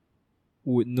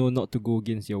would know not to go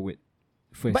against your word.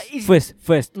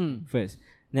 First.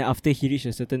 Then after he reached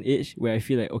a certain age where I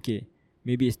feel like, okay,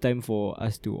 maybe it's time for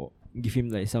us to give him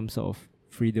like some sort of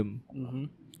freedom. Mm-hmm.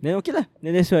 Then okay lah.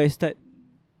 Then that's where I start.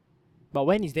 But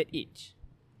when is that age?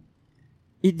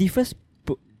 It differs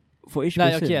for each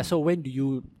Like, person. okay, so when do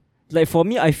you... Like for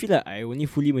me, I feel like I only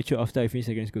fully mature after I finish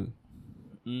secondary school.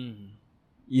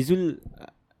 Izzul,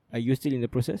 are you still in the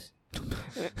process?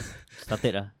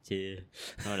 Started lah.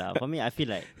 No lah. For me, I feel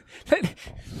like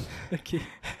Okay.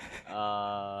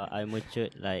 I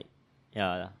matured like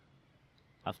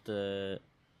after.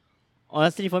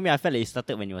 Honestly, for me, I felt like it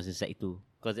started when it was in Sec 2,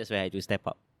 because that's where I had to step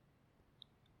up.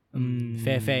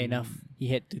 Fair enough. He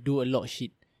had to do a lot of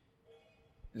shit.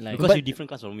 Like, Because you're different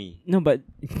class from me. No, but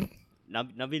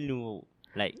Nabil knew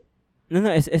like no,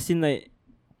 as in like,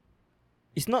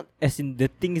 it's not as in the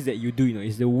things that you do,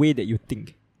 it's the way that you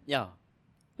think. yeah.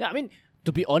 I mean,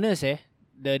 to be honest,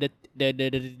 the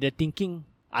thinking.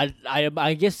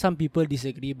 I guess some people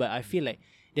disagree, but I feel like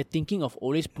the thinking of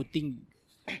always putting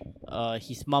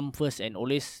his mom first and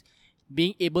always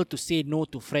being able to say no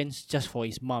to friends just for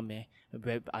his mom.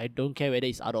 I don't care whether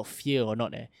it's out of fear or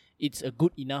not. It's a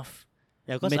good enough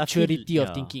maturity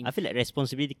of thinking. I feel like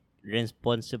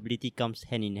responsibility comes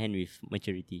hand in hand with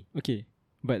maturity. Okay,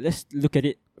 but let's look at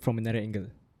it from another angle.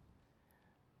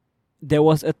 There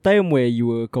was a time where you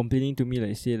were complaining to me,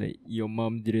 like say like your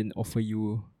mom didn't offer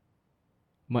you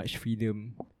much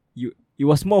freedom. It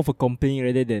was more of a complaining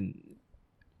rather than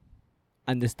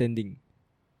understanding.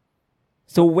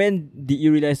 So when did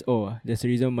you realize, oh, there's a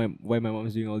reason why my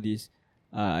mom's doing all this?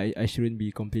 I shouldn't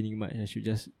be complaining much. I should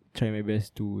just try my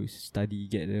best to study,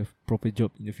 get a proper job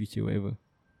in the future, whatever.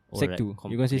 Or Sec like 2.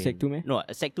 You gonna say Sec 2, man? No,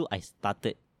 Sec 2 I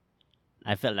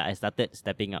felt like I started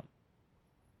stepping up.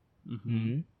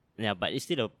 Mm-hmm. Yeah, but it's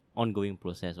still an ongoing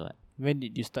process, what? When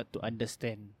did you start to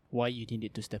understand why you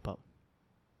needed to step up?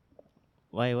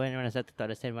 Why when I started to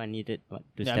understand why I needed to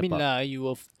step I mean, up? you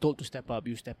were told to step up,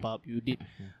 you did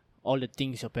all the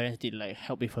things your parents did, like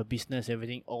help with her business,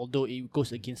 everything, although it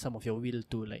goes against some of your will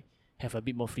to like have a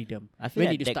bit more freedom. I feel When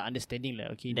like did you that- start understanding,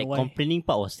 like, okay, you That know why? complaining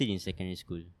part was still in secondary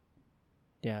school.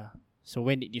 Yeah. So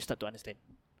when did you start to understand?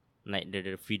 Like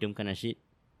the freedom kind of shit.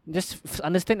 Just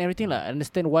understand everything, like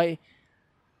understand why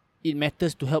it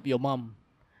matters to help your mom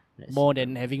Let's more see,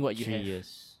 than having what you 3 have.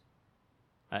 years.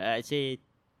 I'd say,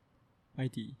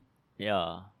 IT.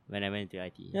 yeah, when I went to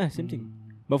IT. Yeah, same thing.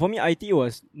 But for me, IT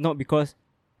was not because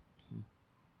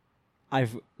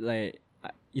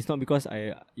it's not because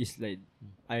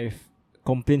I've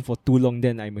complained for too long,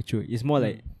 then I mature. It's more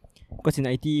like, because in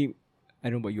IT, I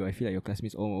don't know about you, I feel like your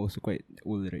classmates are also quite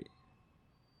old, right?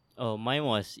 Oh, mine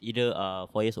was either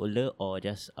 4 years older or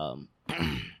just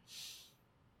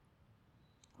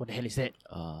What the hell is that?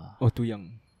 Or too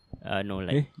young. no,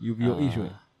 like You your age,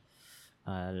 right?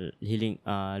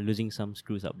 losing some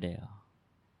screws up there.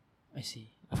 I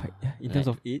see. In terms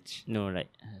of age? No, like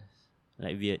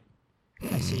weird.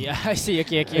 I see. I see.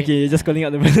 Okay. Okay, you're just calling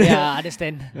out the Yeah,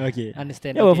 understand. Okay.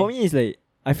 Understand. Yeah, but okay. for me, it's like,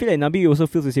 I feel like Nabi also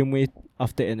feels the same way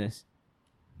after NS.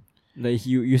 Like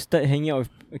you start hanging out with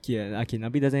okay,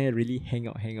 Nabi doesn't really hang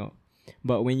out.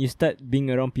 But when you start being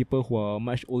around people who are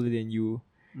much older than you,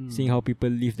 seeing how people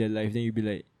live their life, then you be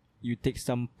like, you take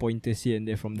some pointers here and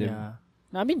there from them. Yeah.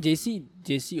 No, I mean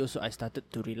JC also I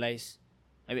started to realize.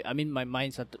 I mean my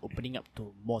mind started opening up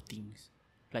to more things.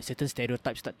 Like certain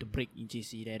stereotypes start to break in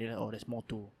JC. Then I realized, there's more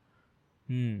to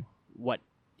what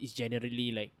is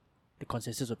generally like the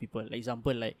consensus of people. Like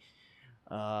example, like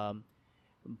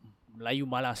Melayu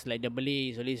malas, like the Malay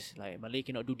is always like Malay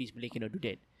cannot do this, Malay cannot do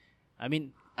that. I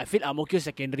mean, I feel Ang Mo Kio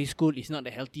Secondary School is not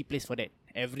a healthy place for that.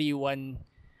 Everyone,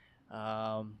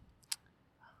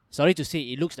 sorry to say,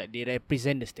 it looks like they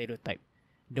represent the stereotype.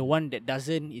 The one that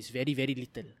doesn't is very, very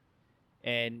little.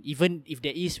 And even if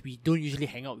there is, we don't usually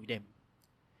hang out with them.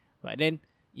 But then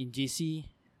in JC,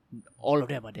 all of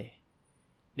them are there.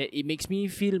 That it makes me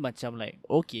feel macam like,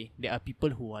 okay, there are people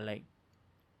who are like,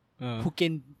 who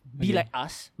can be like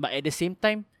us, but at the same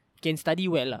time can study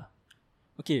well lah.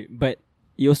 Okay, but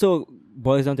it also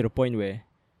boils down to the point where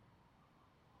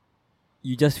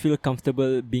you just feel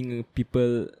comfortable being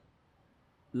people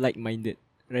like-minded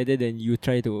rather than you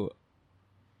try to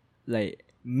like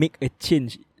make a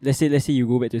change. Let's say you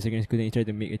go back to secondary school and you try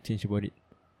to make a change about it.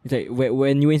 It's like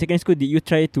when you were in secondary school, did you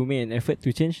try to make an effort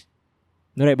to change?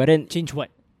 No, right? But then, Change what?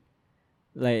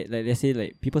 like let's say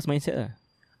like people's mindset lah.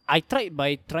 I tried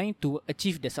by trying to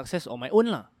achieve the success on my own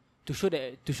lah. To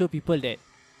show people that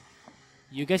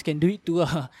you guys can do it too.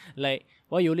 Like,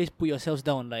 why you always put yourselves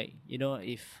down? Like, you know,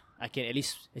 if I can at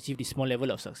least achieve this small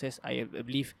level of success, I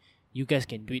believe you guys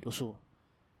can do it also.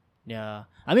 Yeah.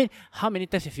 I mean, how many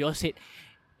times have you all said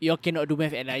you all cannot do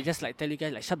math, and I just like tell you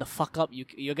guys like shut the fuck up.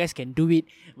 You guys can do it,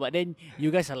 but then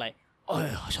you guys are like,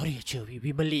 oh sorry, chill,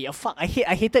 we Malay. Oh, fuck, I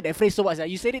hated that phrase so much.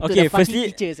 You said it to the fucking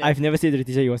firstly, teachers. I've never said to the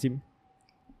teacher it was him.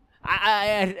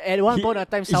 I at one point of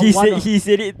time, He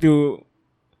said it to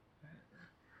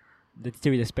the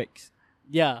teacher with the specs.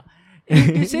 Yeah.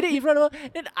 You said it in front of her.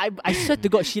 Then I swear to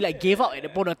God, she like gave up at the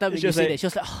point of time when you said that. She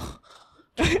was like, oh,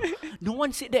 no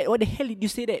one said that. What the hell did you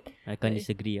say that? I can't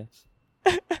disagree.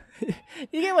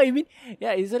 You get what I mean?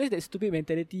 Yeah, it's always that stupid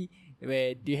mentality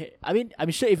where I mean,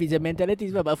 I'm sure if it's a mentality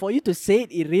as well, but for you to say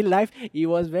it in real life, it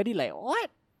was very like,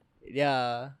 what?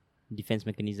 Yeah. Defense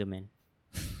mechanism, man.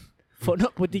 For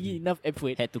not putting in enough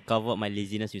effort. Had to cover up my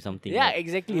laziness with something. Yeah, right?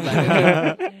 exactly.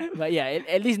 But yeah,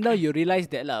 at least now you realise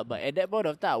that lah. But at that point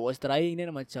of time, I was trying,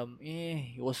 then macam,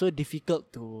 it was so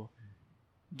difficult to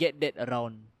get that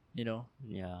around, you know.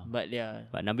 Yeah. But yeah.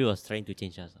 But Nabil was trying to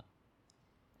change us.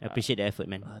 I appreciate the effort,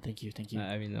 man. Thank you.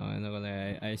 I mean, no, I'm not gonna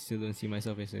lie. I still don't see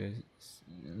myself as a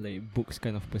like books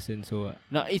kind of person. So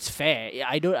No, it's fair.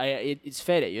 It's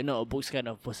fair that you're not a books kind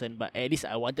of person, but at least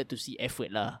I wanted to see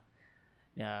effort lah.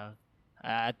 Yeah.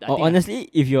 I think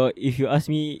honestly, if you ask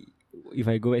me if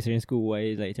I go back to secondary school,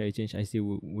 why like try to change, I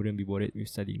still wouldn't be bothered with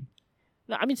studying.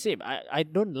 No, I mean same. I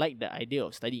don't like the idea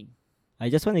of studying. I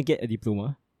just want to get a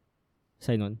diploma,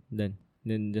 sign on, done.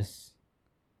 Then just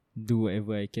do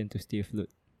whatever I can to stay afloat.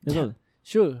 That's all.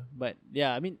 Sure, but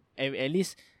yeah, I mean at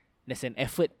least there's an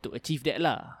effort to achieve that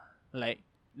lah. Like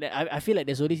I feel like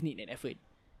there's always need an effort.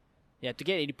 Yeah, to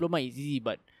get a diploma is easy,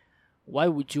 but why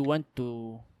would you want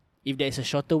to? If there is a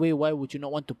shorter way, why would you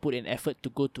not want to put an effort to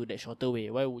go to that shorter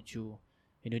way? Why would you,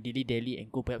 dilly-dally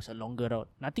and go perhaps a longer route?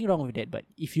 Nothing wrong with that, but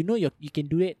if you know you can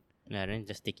do it, Yeah, then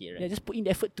just take it, right? yeah, just put in the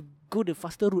effort to go the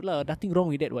faster route lah. Nothing wrong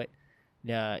with that, what?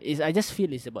 Yeah, I just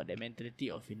feel it's about the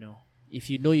mentality of, if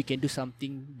you know you can do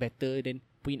something better, then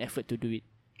put in effort to do it.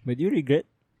 But do you regret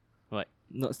What?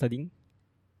 not studying?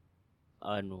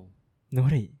 No. No,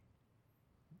 right?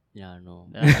 Yeah, no.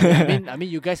 I mean,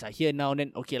 you guys are here now,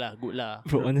 then okay lah, good lah.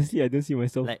 Bro, honestly, I don't see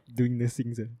myself Like- doing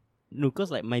nursing, sir. No, because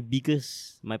like my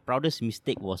proudest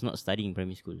mistake was not studying in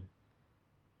primary school.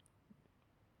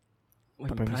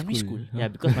 Primary school? Huh? Yeah,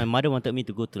 because my mother wanted me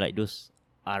to go to like those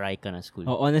RI kind of school.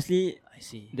 Oh, honestly, I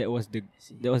see. that was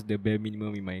the bare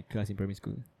minimum in my class in primary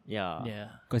school. Yeah. Yeah.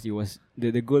 Because it was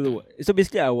the goal. So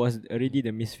basically, I was already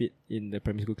the misfit in the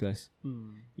primary school class.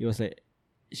 It was like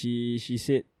she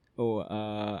said, "Oh,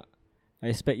 I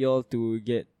expect y'all to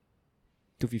get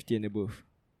 250 and above."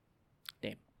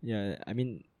 Damn. Yeah, I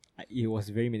mean, it was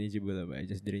very manageable, but I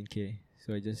just didn't care.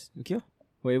 So I just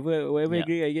whatever Yeah.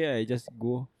 grade I get, I just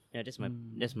go. Yeah, that's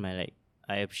my like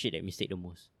I appreciate that mistake the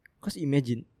most. Cause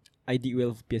imagine I did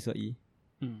well for PSLE,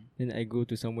 then I go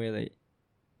to somewhere like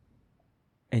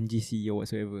NGC or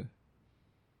whatsoever.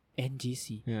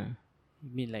 NGC. Yeah. You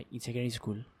mean like in secondary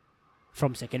school?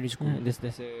 From secondary school? Yeah,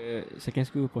 there's a second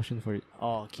school portion for it.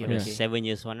 Oh, okay, The okay. 7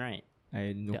 years one, right?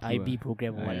 I know The IB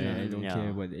program or what? I don't Yeah. care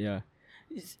about it. Yeah.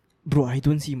 Bro, I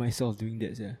don't see myself doing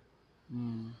that, sir.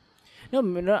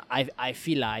 No, I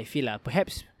feel lah.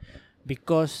 Perhaps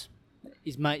because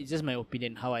it's just my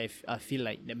opinion. How I feel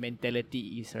like the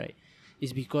mentality is right.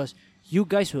 Is because you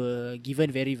guys were given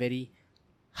very very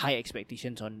high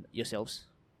expectations on yourselves,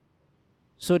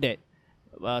 so that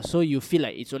so you feel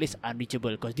like it's always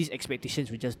unreachable because these expectations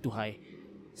were just too high.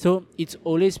 So it's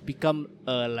always become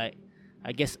like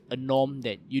I guess a norm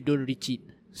that you don't reach it.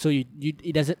 So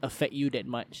it doesn't affect you that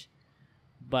much.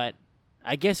 But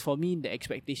I guess for me, the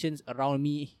expectations around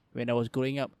me when I was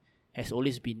growing up has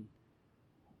always been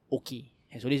okay,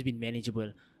 has always been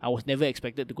manageable. I was never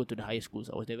expected to go to the higher schools.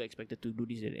 I was never expected to do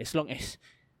this. As long as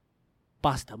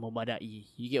pass dah memadai.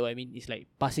 You get what I mean? It's like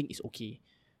passing is okay.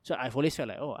 So I've always felt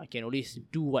like, I can always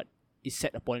do what is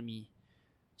set upon me.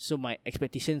 So my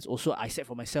expectations also I set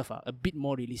for myself are a bit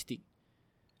more realistic.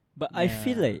 But I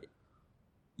feel like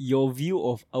your view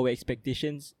of our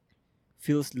expectations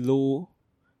feels low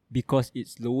because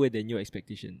it's lower than your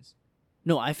expectations.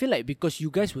 No, I feel like because you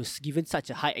guys was given such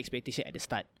a high expectation at the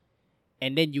start,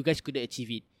 and then you guys couldn't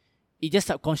achieve it, it just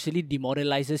subconsciously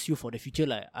demoralizes you for the future.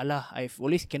 Like, Allah, I've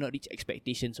always cannot reach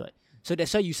expectations. Right? So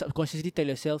that's why you subconsciously tell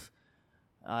yourself,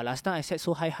 last time I set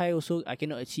so high also, I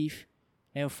cannot achieve.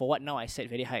 And for what now I set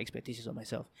very high expectations of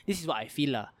myself. This is what I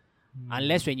feel lah.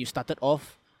 Unless when you started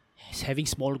off having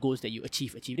small goals that you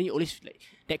achieve, then you always like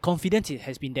that confidence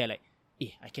has been there. Like,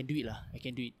 I can do it lah. I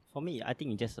can do it. For me, I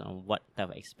think it's just what type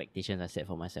of expectations I set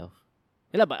for myself.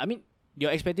 Yeah, but I mean,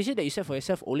 your expectation that you set for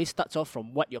yourself always starts off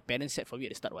from what your parents set for you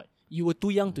at the start. What you were too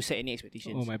young to set any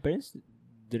expectations. Oh, my parents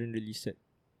didn't really set.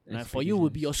 For you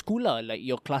would be your school lah, like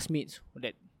your classmates,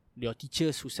 that your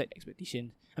teachers who set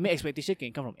expectations. I mean, expectation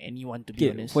can come from anyone, to be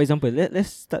honest. For example,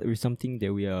 let's start with something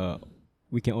that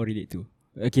we can all relate to.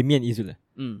 Okay, me and Izzul.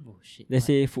 Oh shit. Let's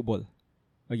say football.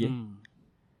 Okay.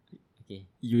 Okay.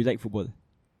 You like football,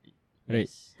 right?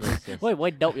 Yes. Why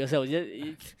doubt yourself?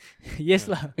 Yes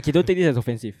lah. Okay, don't take this as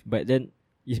offensive, but then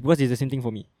it's because it's the same thing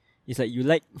for me. It's like you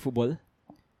like football,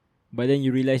 but then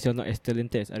you realize you're not as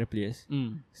talented as other players.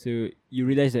 So you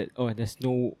realize that there's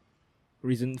no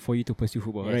reason for you to pursue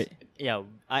football, Yes. right? Yeah,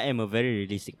 I am a very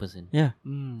realistic person. Yeah.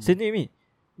 Same thing with me.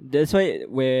 That's why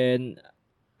when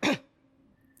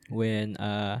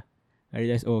I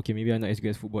realized, okay, maybe I'm not as good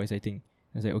as football as I think.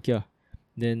 I was like, okay,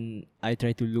 then I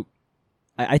try to look.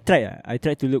 I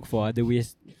try to look for other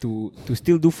ways to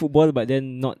still do football, but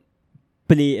then not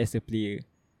play as a player.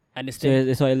 Understand? So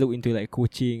that's why I look into like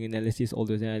coaching, analysis, all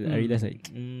those. And I realized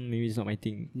like maybe it's not my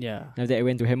thing. Yeah. After that, I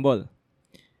went to handball.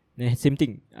 Then same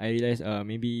thing. I realized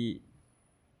maybe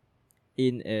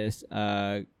in as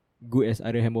good as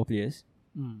other handball players.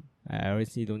 I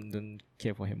honestly don't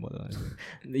care for handball.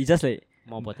 It's just like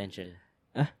More potential.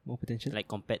 more potential. Like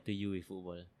compared to you with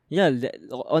football. Yeah,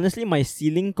 honestly, my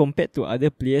ceiling compared to other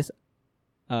players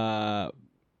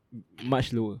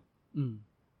much lower.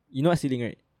 You know what ceiling,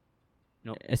 right?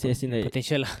 No. As in like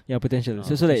Potential lah. yeah, potential.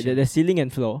 Oh, So like the ceiling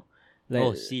and floor.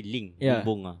 Like ceiling. yeah.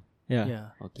 Bumbung.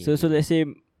 yeah. Okay. So let's say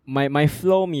my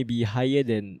floor may be higher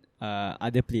than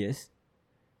other players.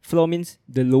 Floor means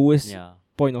the lowest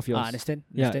point of yours. Understand?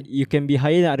 Yeah, you can be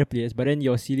higher than other players, but then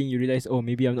your ceiling you realize,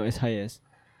 maybe I'm not as high as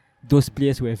those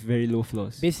players who have very low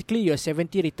floors. Basically, you're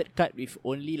 70 rated card with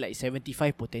only like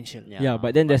 75 potential. Yeah,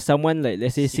 but then there's someone like,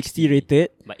 let's say 60 rated.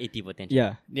 But 80 potential.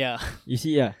 Yeah. Yeah. You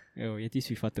see, yeah. Oh, it is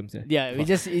with atoms. Yeah,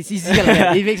 it's easy like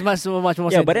that. It makes much more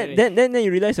sense. Yeah, but then you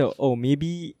realize,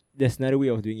 maybe there's another way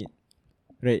of doing it.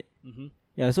 Right?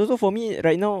 Yeah, so for me,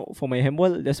 right now, for my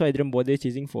handball, that's why I didn't bother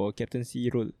chasing for captaincy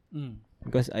role.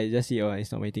 Because I just say,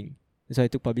 it's not my thing. That's why I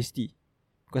took publicity.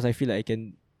 Because I feel like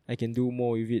I can do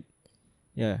more with it.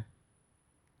 Yeah.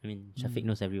 I mean, Syafiq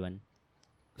knows everyone.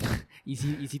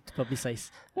 Easy to publicize.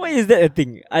 Why is that a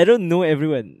thing? I don't know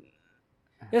everyone.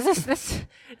 That's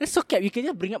so cap. You can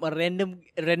just bring up a random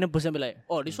person, be like,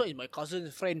 this one is my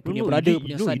cousin's friend, punya No, brother, you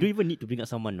punya don't son. even need to bring up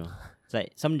someone. No. It's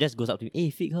like someone just goes up to me, hey,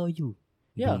 Fik, how are you?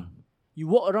 Yeah. Boom. You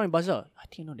walk around in bazaar. I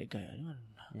think I know that guy.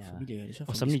 Yeah. Familiar. This one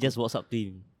Or from somebody this just walks up to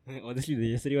him. Honestly, the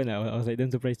yesterday one, I was like damn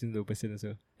surprised to know the person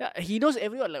also. Yeah, he knows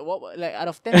everyone. Like out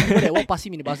of 10 people that walk past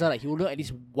him in the bazaar, like he will know at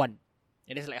least one.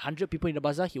 And there's like 100 people in the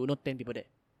bazaar, he will know 10 people there.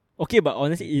 Okay, but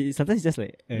honestly, sometimes it's just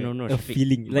like a Syafiq.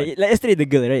 feeling. Like yesterday, the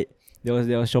girl, right? They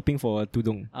was shopping for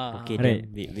tudung. Okay, right.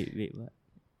 then wait, what?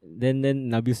 Then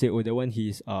Nabil said, that one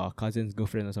his cousin's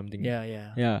girlfriend or something.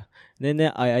 Yeah.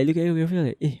 Then I look at her, I feel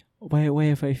like, why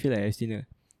have I feel like I've seen her?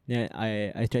 Then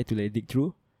I try to like dig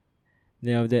through.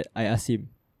 Then after that, I asked him,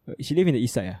 she live in the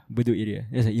east side, Bedok area.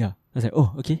 Then I was like, yeah. I was like,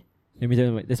 okay. Let me tell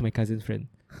you, that's my cousin's friend.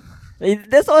 Like,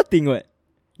 that's all thing, what?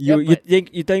 You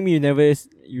telling me you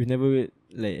never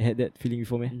like had that feeling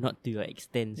before, man? Not to your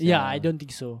extent. Yeah, I don't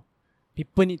think so.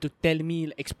 People need to tell me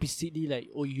like, explicitly like,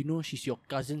 she's your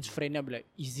cousin's friend. I'll be like,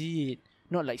 is it?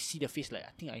 Not like see the face like,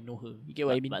 I think I know her. You get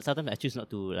what I mean? But sometimes I choose not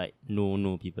to like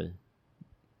know people.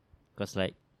 Because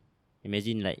like,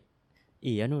 imagine like,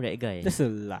 I know that guy. That's a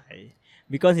lie.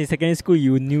 Because in secondary school,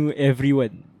 you knew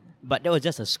everyone. But that was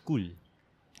just a school.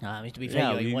 To be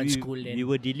fair, you're in one school then. We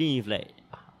were dealing with like,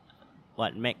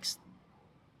 max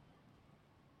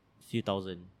few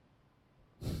thousand.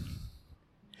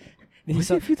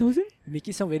 Was it 3,000? Make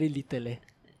it sound very little, eh?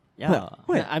 Yeah.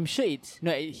 What? I'm sure it's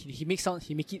no. He makes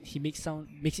it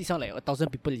sound like 1,000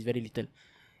 people is very little.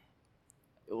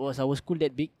 Was our school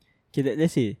that big? Okay,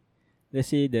 let's say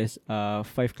there's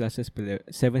 7 classes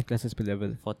per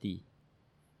level. 40.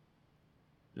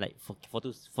 Like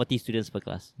 40 students per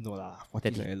class. No lah, 40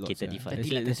 is like a lot. Okay,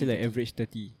 35. Let's say like average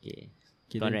 30. Okay.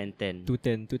 Then 210.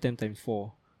 210 times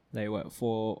 4. Like what?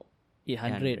 4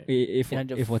 800.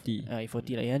 840.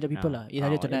 840 like 800 people lah.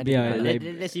 800 to 900 yeah, people.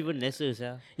 like- That's even lesser,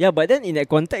 sir. Yeah, but then in that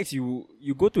context, you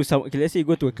go to some. Okay, let's say you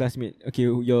go to a classmate. Okay,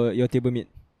 your table mate.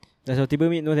 Does your table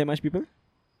mate know that much people?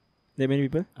 That many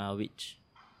people? Which?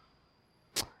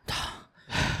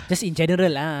 Just in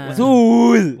general lah.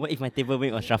 Zul! What if my table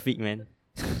mate was Syafiq, man?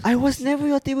 I was never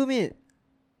your table mate.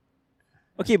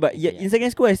 Okay, but yeah, in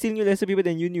secondary school I still knew lesser people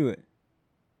than you knew.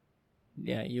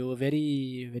 Yeah, you were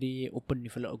very, very open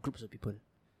with a lot of groups of people.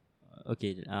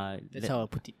 Okay. That's how I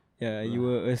put it. Yeah, you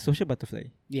were a social butterfly.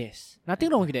 Yes. Nothing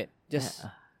wrong with that. Just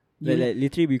Like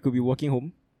literally we could be walking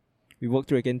home, we walk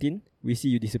through a canteen, we see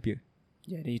you disappear.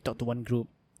 then you talk to one group,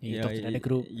 then you talk to another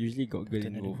group. Usually got girl to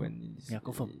another involved group. and Yeah,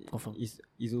 confirm. Is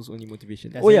Izzul's only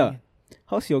motivation. That's Oh it. yeah.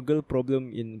 How's your girl problem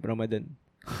in Ramadan?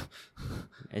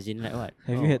 As in like what?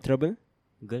 Have you had trouble?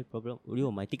 Girl problem?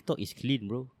 Yo, my TikTok is clean,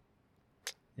 bro.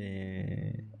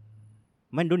 Eh.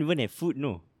 Mine don't even have food,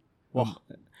 no.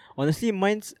 Honestly,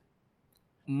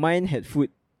 mine had food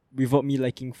without me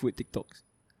liking food TikToks.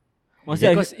 Honestly,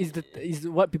 Because it's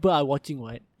what people are watching,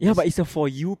 what? yeah, but it's a For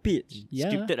You page.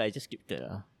 Yeah. Scripted, I just scripted.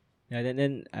 Yeah,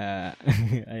 then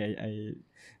I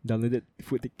downloaded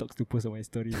food TikToks to post on my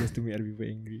story just to make other people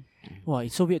angry. Wow,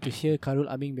 it's so weird to hear Karul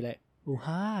Aming be like, oh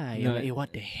hi. No, I'm like, hey,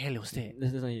 what the hell was that?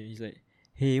 That's not him. He's like,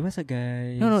 hey, what's up,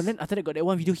 guys? No, then after that got that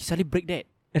one video, he suddenly break that.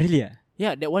 Really?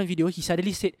 Yeah, that one video, he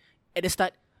suddenly said at the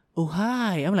start, oh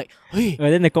hi. I'm like, hey.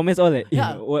 Then the comments all like,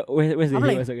 Yeah. where's the I'm hey,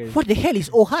 like, what's up, guys? what the hell is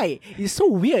oh hi? It's so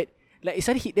weird. Like,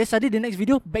 then suddenly the next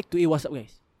video, back to hey, what's up,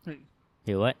 guys?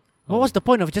 Hey, what? What was the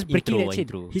point of just breaking Intro, that chain?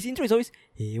 intro. His intro is always,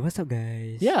 hey, what's up,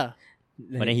 guys? Yeah.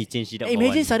 But then he changed it up. Hey, for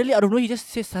imagine one. suddenly out of nowhere he just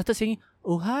started saying,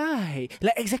 oh hi.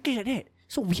 Like exactly like that.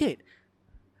 So weird.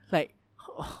 Like,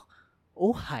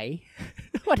 oh hi.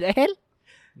 What the hell?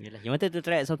 Yalah, he wanted to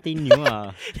try something new.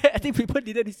 I think people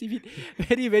didn't receive it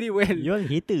very, very well. You all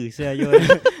haters, you all.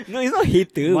 No, it's not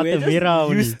hater. Mata We're just merah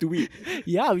only. used to it.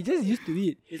 Yeah, we just used to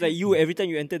it. It's like you, every time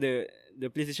you enter the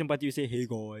PlayStation party, you say, hey,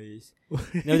 guys.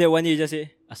 Now that one day you just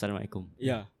say, Assalamualaikum.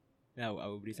 yeah. I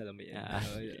will beri salam baik. Ah.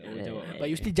 I will jawab. But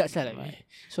you still judge lah, like,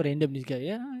 so random this guy.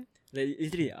 Yeah. Like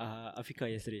literally, Afika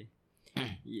yesterday.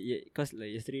 Cause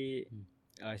like yesterday,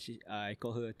 I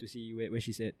called her to see where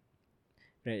she's at.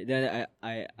 Right, then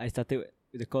I started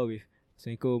the call with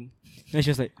Assalamualaikum. Then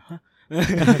she was like, huh?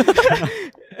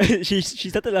 she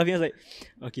started laughing. I was like,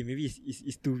 okay, maybe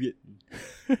it's too weird.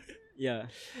 Yeah.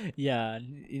 Yeah,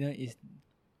 you know, it's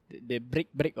the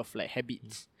break of like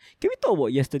habits. Can we talk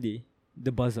about yesterday?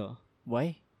 The bazaar.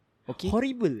 Why? Okay.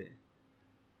 Horrible.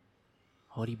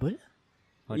 Horrible?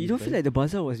 You don't feel like the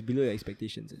bazaar was below your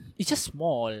expectations? It's just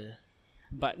small.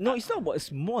 But No, it's not about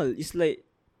small. It's like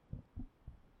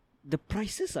the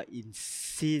prices are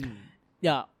insane.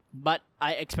 yeah, but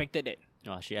I expected that.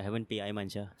 Oh shit, I haven't paid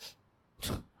Aiman, sir.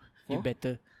 You Oh?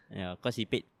 better Yeah, cause he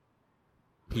paid.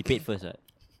 He paid first, right?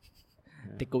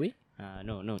 take away.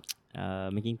 No.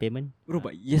 Making payment. Bro,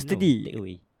 but No, yesterday, take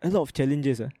away. a lot of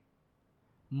challenges.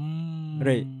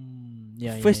 Right.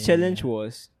 Yeah. First challenge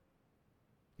was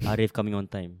Arif coming on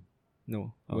time.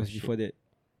 no, it Oh, was shit. before that.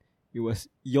 It was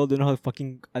y'all don't know how to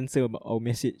fucking answer about our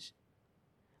message.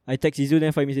 I text Izzul,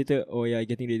 then 5 minutes later, oh yeah,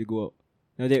 getting ready to go out.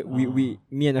 Now that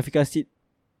me and Afika sit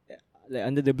like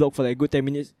under the block for like a good 10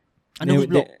 minutes. Under which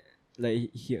block?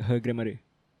 Like her grandmother.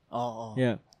 Oh.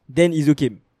 Yeah. Then Izzul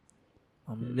came.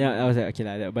 Then Mm. I was like, okay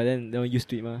lah, but then they were used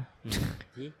to it, mah.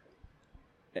 See?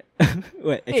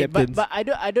 What Hey, acceptance? but I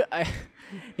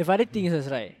the funny thing is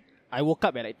right. I woke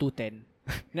up at like 2:10.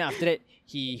 Then after that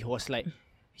he was like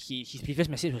his previous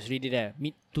message was already there.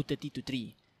 Meet 2:30 to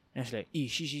 3. And I was like,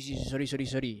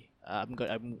 sorry. I'm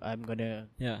gonna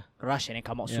Yeah. rush and then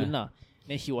come out soon lah.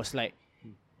 Then he was like,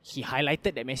 he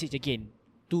highlighted that message again,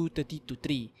 2:30 to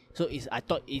 3. So I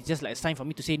thought it's just like a sign for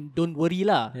me to say, don't worry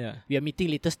lah. Yeah. We are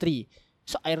meeting latest 3.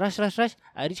 So I rush. I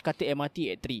reached Khatib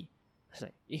MRT at 3. I was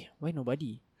like, why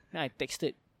nobody? Then I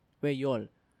texted, where you all?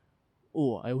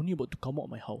 Oh, I only about to come out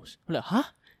my house. I'm like, huh?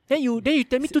 Then you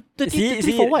tell me 2:30 to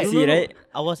 3 for what? See, right?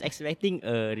 I was expecting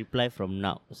a reply from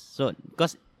now. So,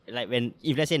 because like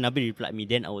if let's say Nabil replied me,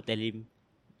 then I will tell him,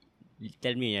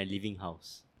 tell me you're leaving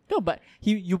house. No, but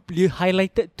you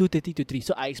highlighted 2:30 to 3.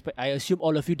 So I assume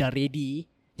all of you are ready,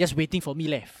 just waiting for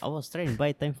me left. I was trying to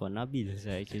buy time for Nabil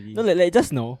actually. No, like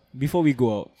just now, before we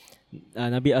go out,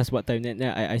 Nabi asked what time. Then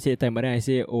I said time, but then I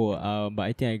say, but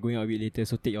I think I'm going out a bit later,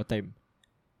 so take your time.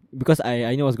 Because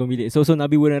I know I was going to be late. So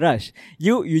Nabi wouldn't rush.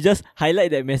 You just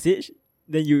highlight that message,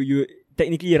 then you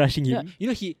technically rushing him. Yeah, you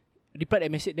know he replied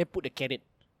that message, then put the carrot.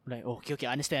 Like, okay,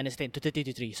 understand. 2:30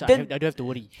 to 3. So Then- I don't have to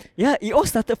worry. Yeah, it all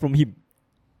started from him.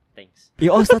 Thanks. It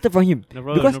all started from him. No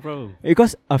problem.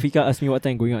 Because Afika asked me what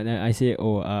time going out, then I say,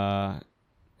 I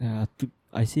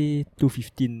say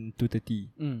 2:15, 2:30.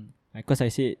 Because I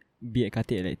said be at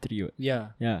Khatib at like 3.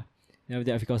 Yeah. Yeah. Then after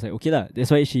that Afika was like, okay lah.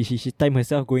 That's why she timed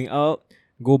herself going out,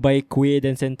 go buy kuih,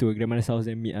 then send to her grandmother's house,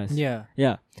 then meet us. Yeah.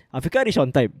 Yeah. Afika reached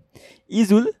on time.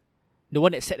 Izzul, The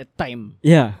one that set the time.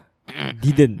 yeah,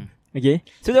 didn't. Okay.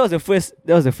 So that was the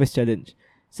first challenge.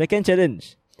 Second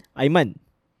challenge, Aiman.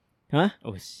 Huh?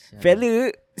 Oh,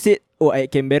 Fella said, oh, I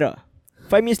at Canberra.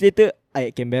 5 minutes later,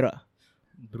 I at Canberra.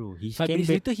 bro, he's 5 minutes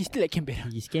later, he's still at Canberra.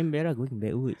 He's Canberra going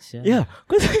backwards. Yeah,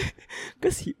 cause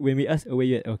when we asked, where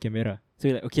you at? Oh, Canberra. So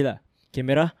we're like, okay lah,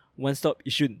 Canberra, one stop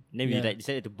Yishun. Then we like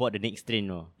decided to board the next train.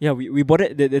 No, Yeah, we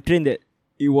boarded the train that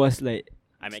it was like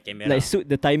I'm at Canberra. like suit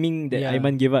the timing that Yeah.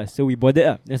 Aiman gave us. So we boarded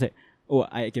up. Then it's like, oh,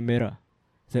 I at Canberra.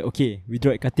 It's like, okay, we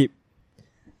draw at Khatib.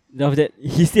 Then after that,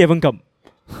 he still haven't come.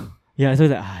 Yeah, so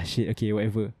it's like, shit, okay,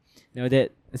 whatever. Now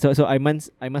that so Aiman's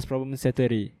problem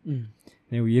settled already.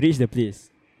 Then we reached the place.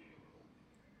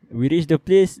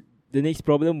 The next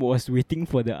problem was waiting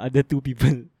for the other two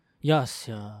people. Yes,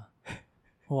 yeah.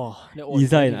 Wow, that was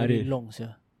Izzah and very Arif. long,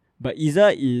 yeah. But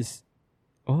Izzah is,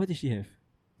 what does she have?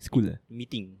 School lah.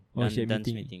 meeting. Oh, she had Dance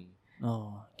meeting. meeting.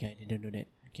 Oh, okay, I didn't know that.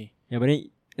 Okay. Yeah, but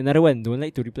then another one don't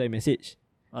like to reply message.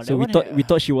 Oh, So we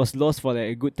thought she was lost for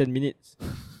like a good 10 minutes.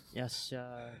 Yes,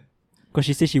 Cause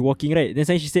she said she walking right. Then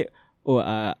suddenly she said, oh,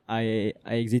 I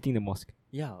exiting the mosque.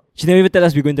 yeah. She never even tell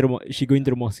us we going to the she going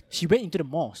to the mosque. She went into the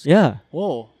mosque. Yeah,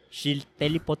 Oh. She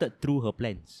teleported through her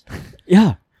plans.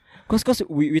 yeah. Cause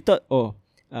we thought, oh,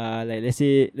 like let's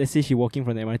say she walking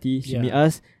from the MRT, she Yeah. meet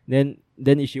us. Then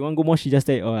if she want go mosque, she just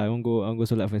say, oh, I want go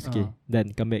solat first. Okay,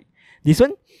 done, come back. This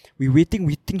one, we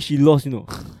think she lost, you know.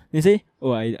 Then say,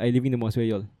 oh, I leaving the mosque. Where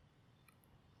y'all?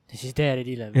 She's there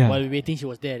already. Yeah. While we waiting, she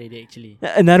was there already actually.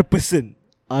 Another person,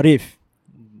 Arif.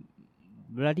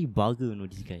 Bloody bugger, no,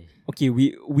 this guy. Okay,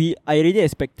 I already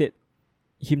expected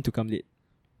him to come late,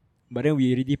 but then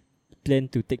we already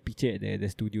planned to take picture at the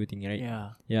studio thing, right?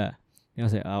 Yeah. Yeah.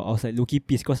 Then I was like low-key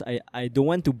pissed cause I don't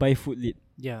want to buy food late.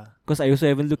 Yeah. Cause I also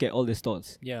haven't looked at all the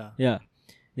stalls. Yeah. Yeah.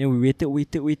 Then we waited.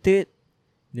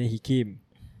 Then he came.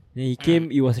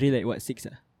 It was really like what 6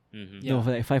 Mm-hmm. Yeah. No,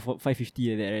 for like 5:50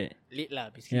 like that, right? Late lah,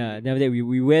 basically. Yeah. Then after that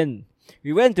we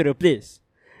went to the place.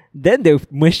 Then the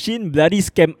machine bloody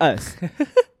scammed us.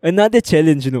 Another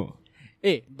challenge, you know.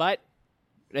 Hey, but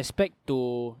respect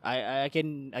to I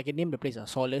can name the place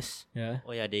Solace. Yeah.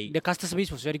 Oh yeah, they The customer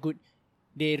service was very good.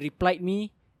 They replied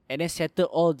me and then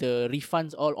settled all the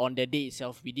refunds all on the day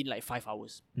itself within like 5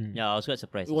 hours. I was quite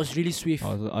surprised. It was really swift.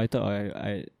 I thought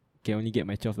I can only get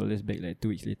my $12 back like 2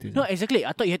 weeks later. No, exactly.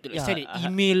 I thought you had to like, Yeah, send an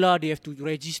email lah. They have to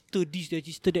register this,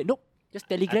 register that. Nope. Just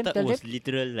I Telegram. thought Tell it them. was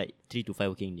literal like 3 to 5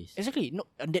 working days. Exactly. No,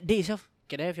 on that day itself,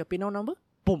 can I have your PayNow number?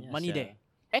 Boom, Yes, money yeah. there.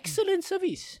 Excellent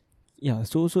service. Yeah,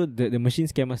 so the machine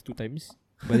scammed us 2 times,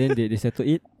 but then they settled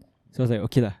it. So I was like,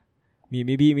 okay lah,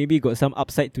 maybe got some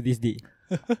upside to this day.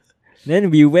 Then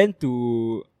we went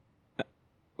to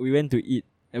eat.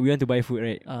 We went to buy food,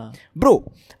 right?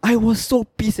 Bro, I was so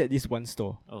pissed at this one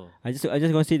store. Oh, I just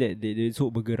gonna say that they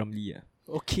sold burger Ramli.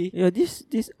 Okay. Yeah, this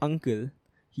uncle,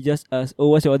 he just asked, oh,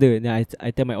 what's your order? Then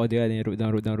I tell my order, and then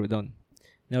I wrote down.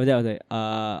 Then after that I was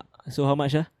like, so how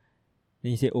much Then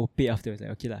he said, oh, pay after. I was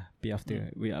like, okay lah, pay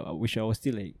after. Which I was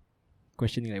still like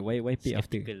questioning, like why pay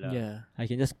after? skeptical lah. Yeah. I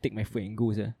can just take my food and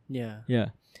go, sir. Yeah.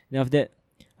 Yeah. Then after that,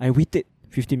 I waited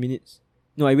 15 minutes.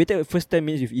 No, I waited first 10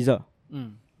 minutes with Izzah.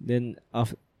 Then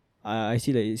after I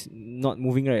see like it's not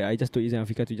moving right. I just told Izzah and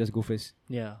Afika to just go first.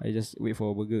 Yeah. I just wait for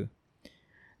a burger.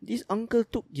 This uncle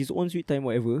took his own sweet time,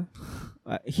 whatever.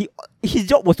 His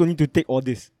job was only to take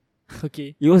orders.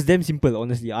 Okay. It was damn simple,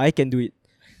 honestly. I can do it.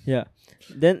 Yeah.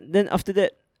 Then after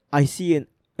that, I see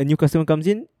a new customer comes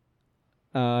in,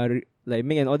 like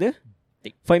make an order.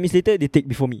 5 minutes later, they take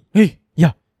before me. Hey.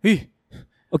 Yeah. Hey.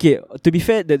 Okay, to be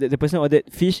fair, the person ordered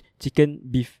fish, chicken,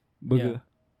 beef, burger.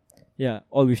 Yeah,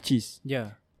 all with cheese.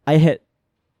 Yeah. I had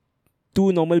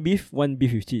 2 normal beef, 1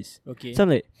 beef with cheese. Okay. So I'm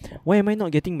like, why am I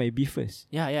not getting my beef first?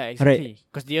 Yeah, exactly.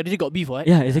 Because they already got beef, right?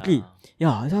 Yeah, exactly.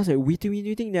 Yeah, so I was like,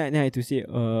 waiting. Then I had to say,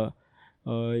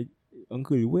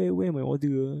 uncle, where my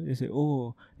order? He said,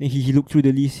 oh. Then he looked through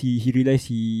the list. He realized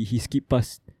he skipped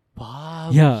past.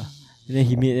 Wow. Yeah. And then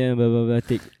he made blah blah blah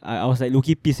take. I was like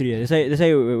low-key pissed really. That's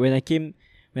why when I came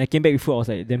back with food, I was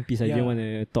like damn pissed. I didn't want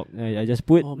to talk. I just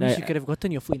put. Oh, means you could have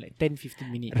gotten your food in like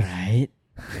 10-15 minutes. Right.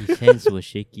 His hands were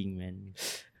shaking, man.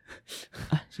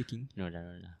 Shaking. No.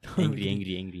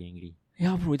 Angry.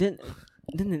 Yeah, bro. Then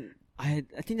I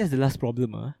think that's the last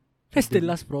problem. That's the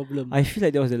last problem. I feel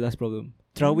like that was the last problem.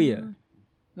 Tarawih.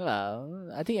 No lah.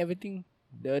 I think everything.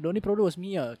 The only problem was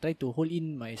me trying to hold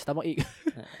in my stomach ache.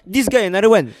 This guy, another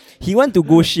one. He want to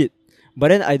go shit, but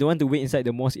then I don't want to wait inside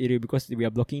the mosque area because we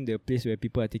are blocking the place where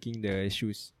people are taking the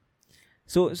shoes.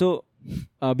 So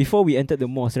before we entered the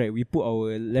mosque, right, we put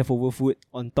our leftover food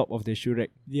on top of the shoe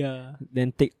rack. Yeah.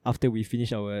 Then take after we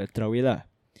finish our tarawih lah.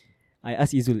 I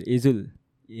asked Izzul,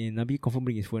 Nabi confirm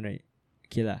bring his phone, right?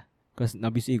 Okay lah, cause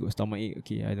Nabi say he got stomach ache.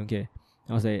 Okay, I don't care.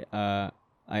 I was like,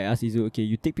 I asked Izzul, okay,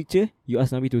 you take picture, you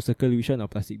ask Nabil to circle which one or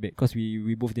plastic bag, cause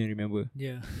we both didn't remember.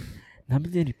 Yeah.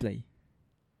 Nabil didn't reply.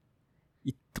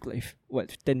 It took like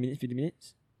 10 minutes, 15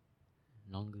 minutes?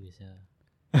 Longer, sir.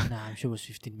 Nah, I'm sure it was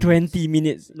 15 minutes. 20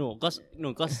 minutes. No,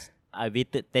 cause I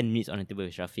waited 10 minutes on the table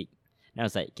with Syafiq. Then I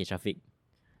was like, okay, Syafiq,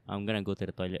 I'm gonna go to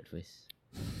the toilet first.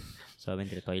 So I went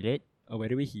to the toilet. Oh, by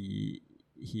the way, he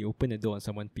opened the door on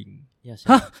someone ping. Yes.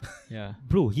 Yeah.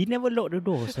 Bro, he never locked the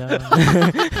door, sir.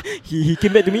 He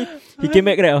came back to me. He came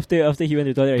back right after he went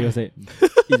to the toilet. He was like,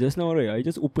 it's just now right. I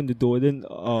just opened the door. Then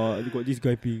got this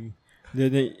guy ping.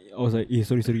 Then I was like,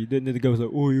 sorry. Then the guy was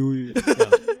like, oi.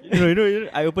 You know,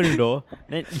 I opened the door.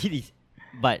 Then he hit his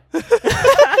butt.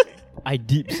 I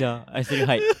deep, sir. I still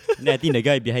hide. Then I think the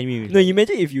guy behind me. No, you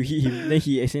imagine if you hit him, then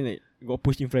he actually like got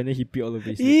pushed in front, then he peed all over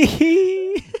his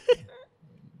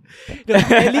No,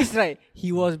 at least right,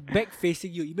 he was back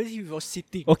facing you. Imagine if he was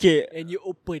sitting Okay. and you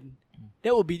open.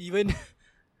 That would be even.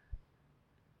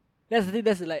 That's the thing.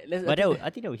 That's like. But I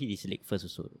think that would hit his leg first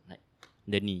also, like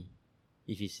the knee,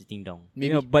 if he's sitting down.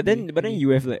 Maybe, but then you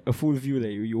have like a full view.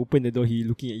 Like you open the door, he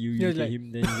looking at you, you look at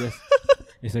him, then you just.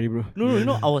 Hey, sorry, bro.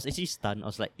 No. I was actually stunned. I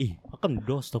was like, how come the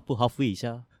door stopper halfway,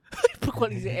 sir?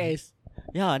 What is his ass?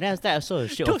 Yeah, then after that I saw a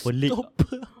shit of her leg.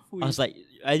 I was like,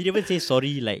 I didn't even say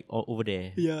sorry like over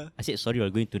there. Yeah. I said sorry while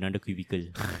going to another cubicle.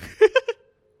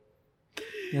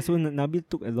 Yeah, so Nabil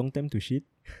took a long time to shit.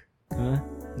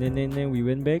 Then we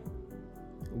went back.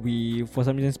 We for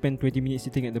some reason spent 20 minutes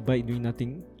sitting at the bike doing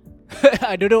nothing.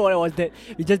 I don't know what was that.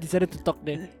 We just decided to talk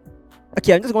there.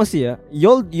 Okay, I'm just gonna say,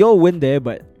 y'all went there,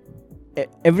 but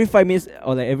every 5 minutes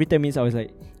or like every 10 minutes, I was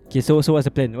like, okay, so what's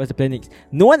the plan? What's the plan next?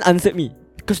 No one answered me.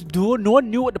 Because no one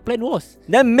knew what the plan was.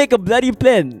 Then make a bloody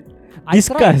plan.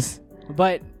 Discuss.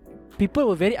 But people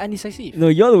were very undecisive. No,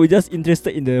 y'all were just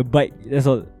interested in the bike. That's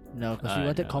all. No, because we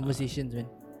wanted conversations, man.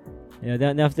 Yeah,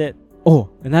 then after that,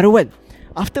 another one.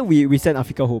 After we sent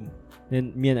Afika home,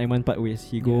 then me and Aiman part ways.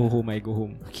 He go home, I go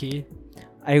home. Okay.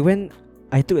 I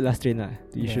took the last train to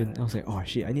Yishun. Yeah. I was like, oh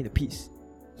shit, I need a piece.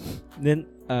 Then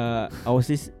I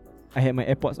had my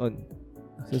AirPods on.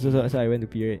 So I went to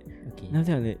pee, right? Okay. Then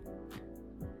after that, I'm like,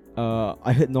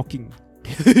 I heard knocking.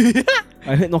 Then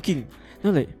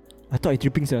I'm like, I thought I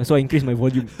tripping, sir, so I increased my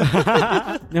volume.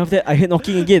 Then after that, I heard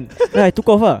knocking again. Then I took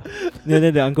off.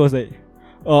 Then the uncle was like,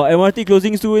 MRT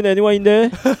closing soon, anyone in there?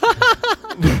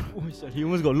 He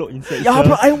almost got locked inside. Yeah,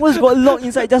 bro, I almost got locked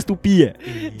inside just to pee.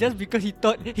 Just because he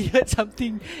thought he heard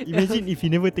something. Imagine if he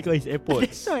never take out his AirPods.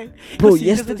 That's why. Bro, Because he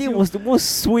yesterday doesn't was the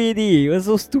most sway day. It was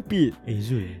so stupid. Hey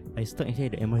Izzul, I stuck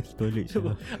inside the MRT toilet.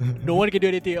 assume. No one can do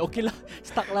anything. Okay lah,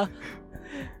 stuck lah.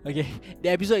 Okay, the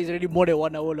episode is already more than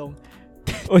 1 hour long.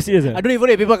 Oh, serious? I don't even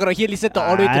know if people gonna listen to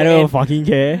all the way to I the don't end. fucking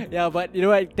care. Yeah, but you know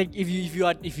what?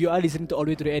 If you are listening to all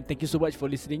the way to the end, thank you so much for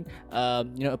listening.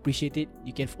 Appreciate it.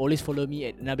 You can always follow me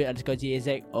at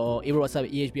Nabil_JAZ or Ibrahim Wassupp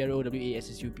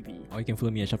EHBROWASSUPP. Or you can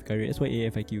follow me at Shafiq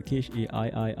SYAFIQKHAIIRY.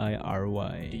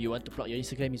 Do you want to plug your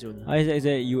Instagram, Izzul? Is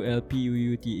that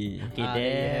ULPUUTA? Okay, There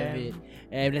you have it.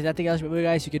 And if there's nothing else, remember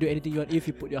guys, you can do anything you want if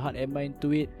you put your heart and mind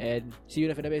to it. And see you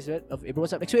in the next episode of Ibrahim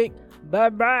Wassupp next week. Bye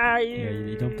bye. Yeah,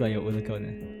 you don't plug your own account.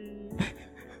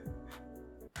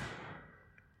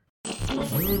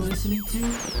 You're listening to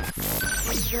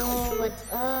Yo, what's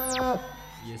up?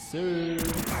 Yes, sir.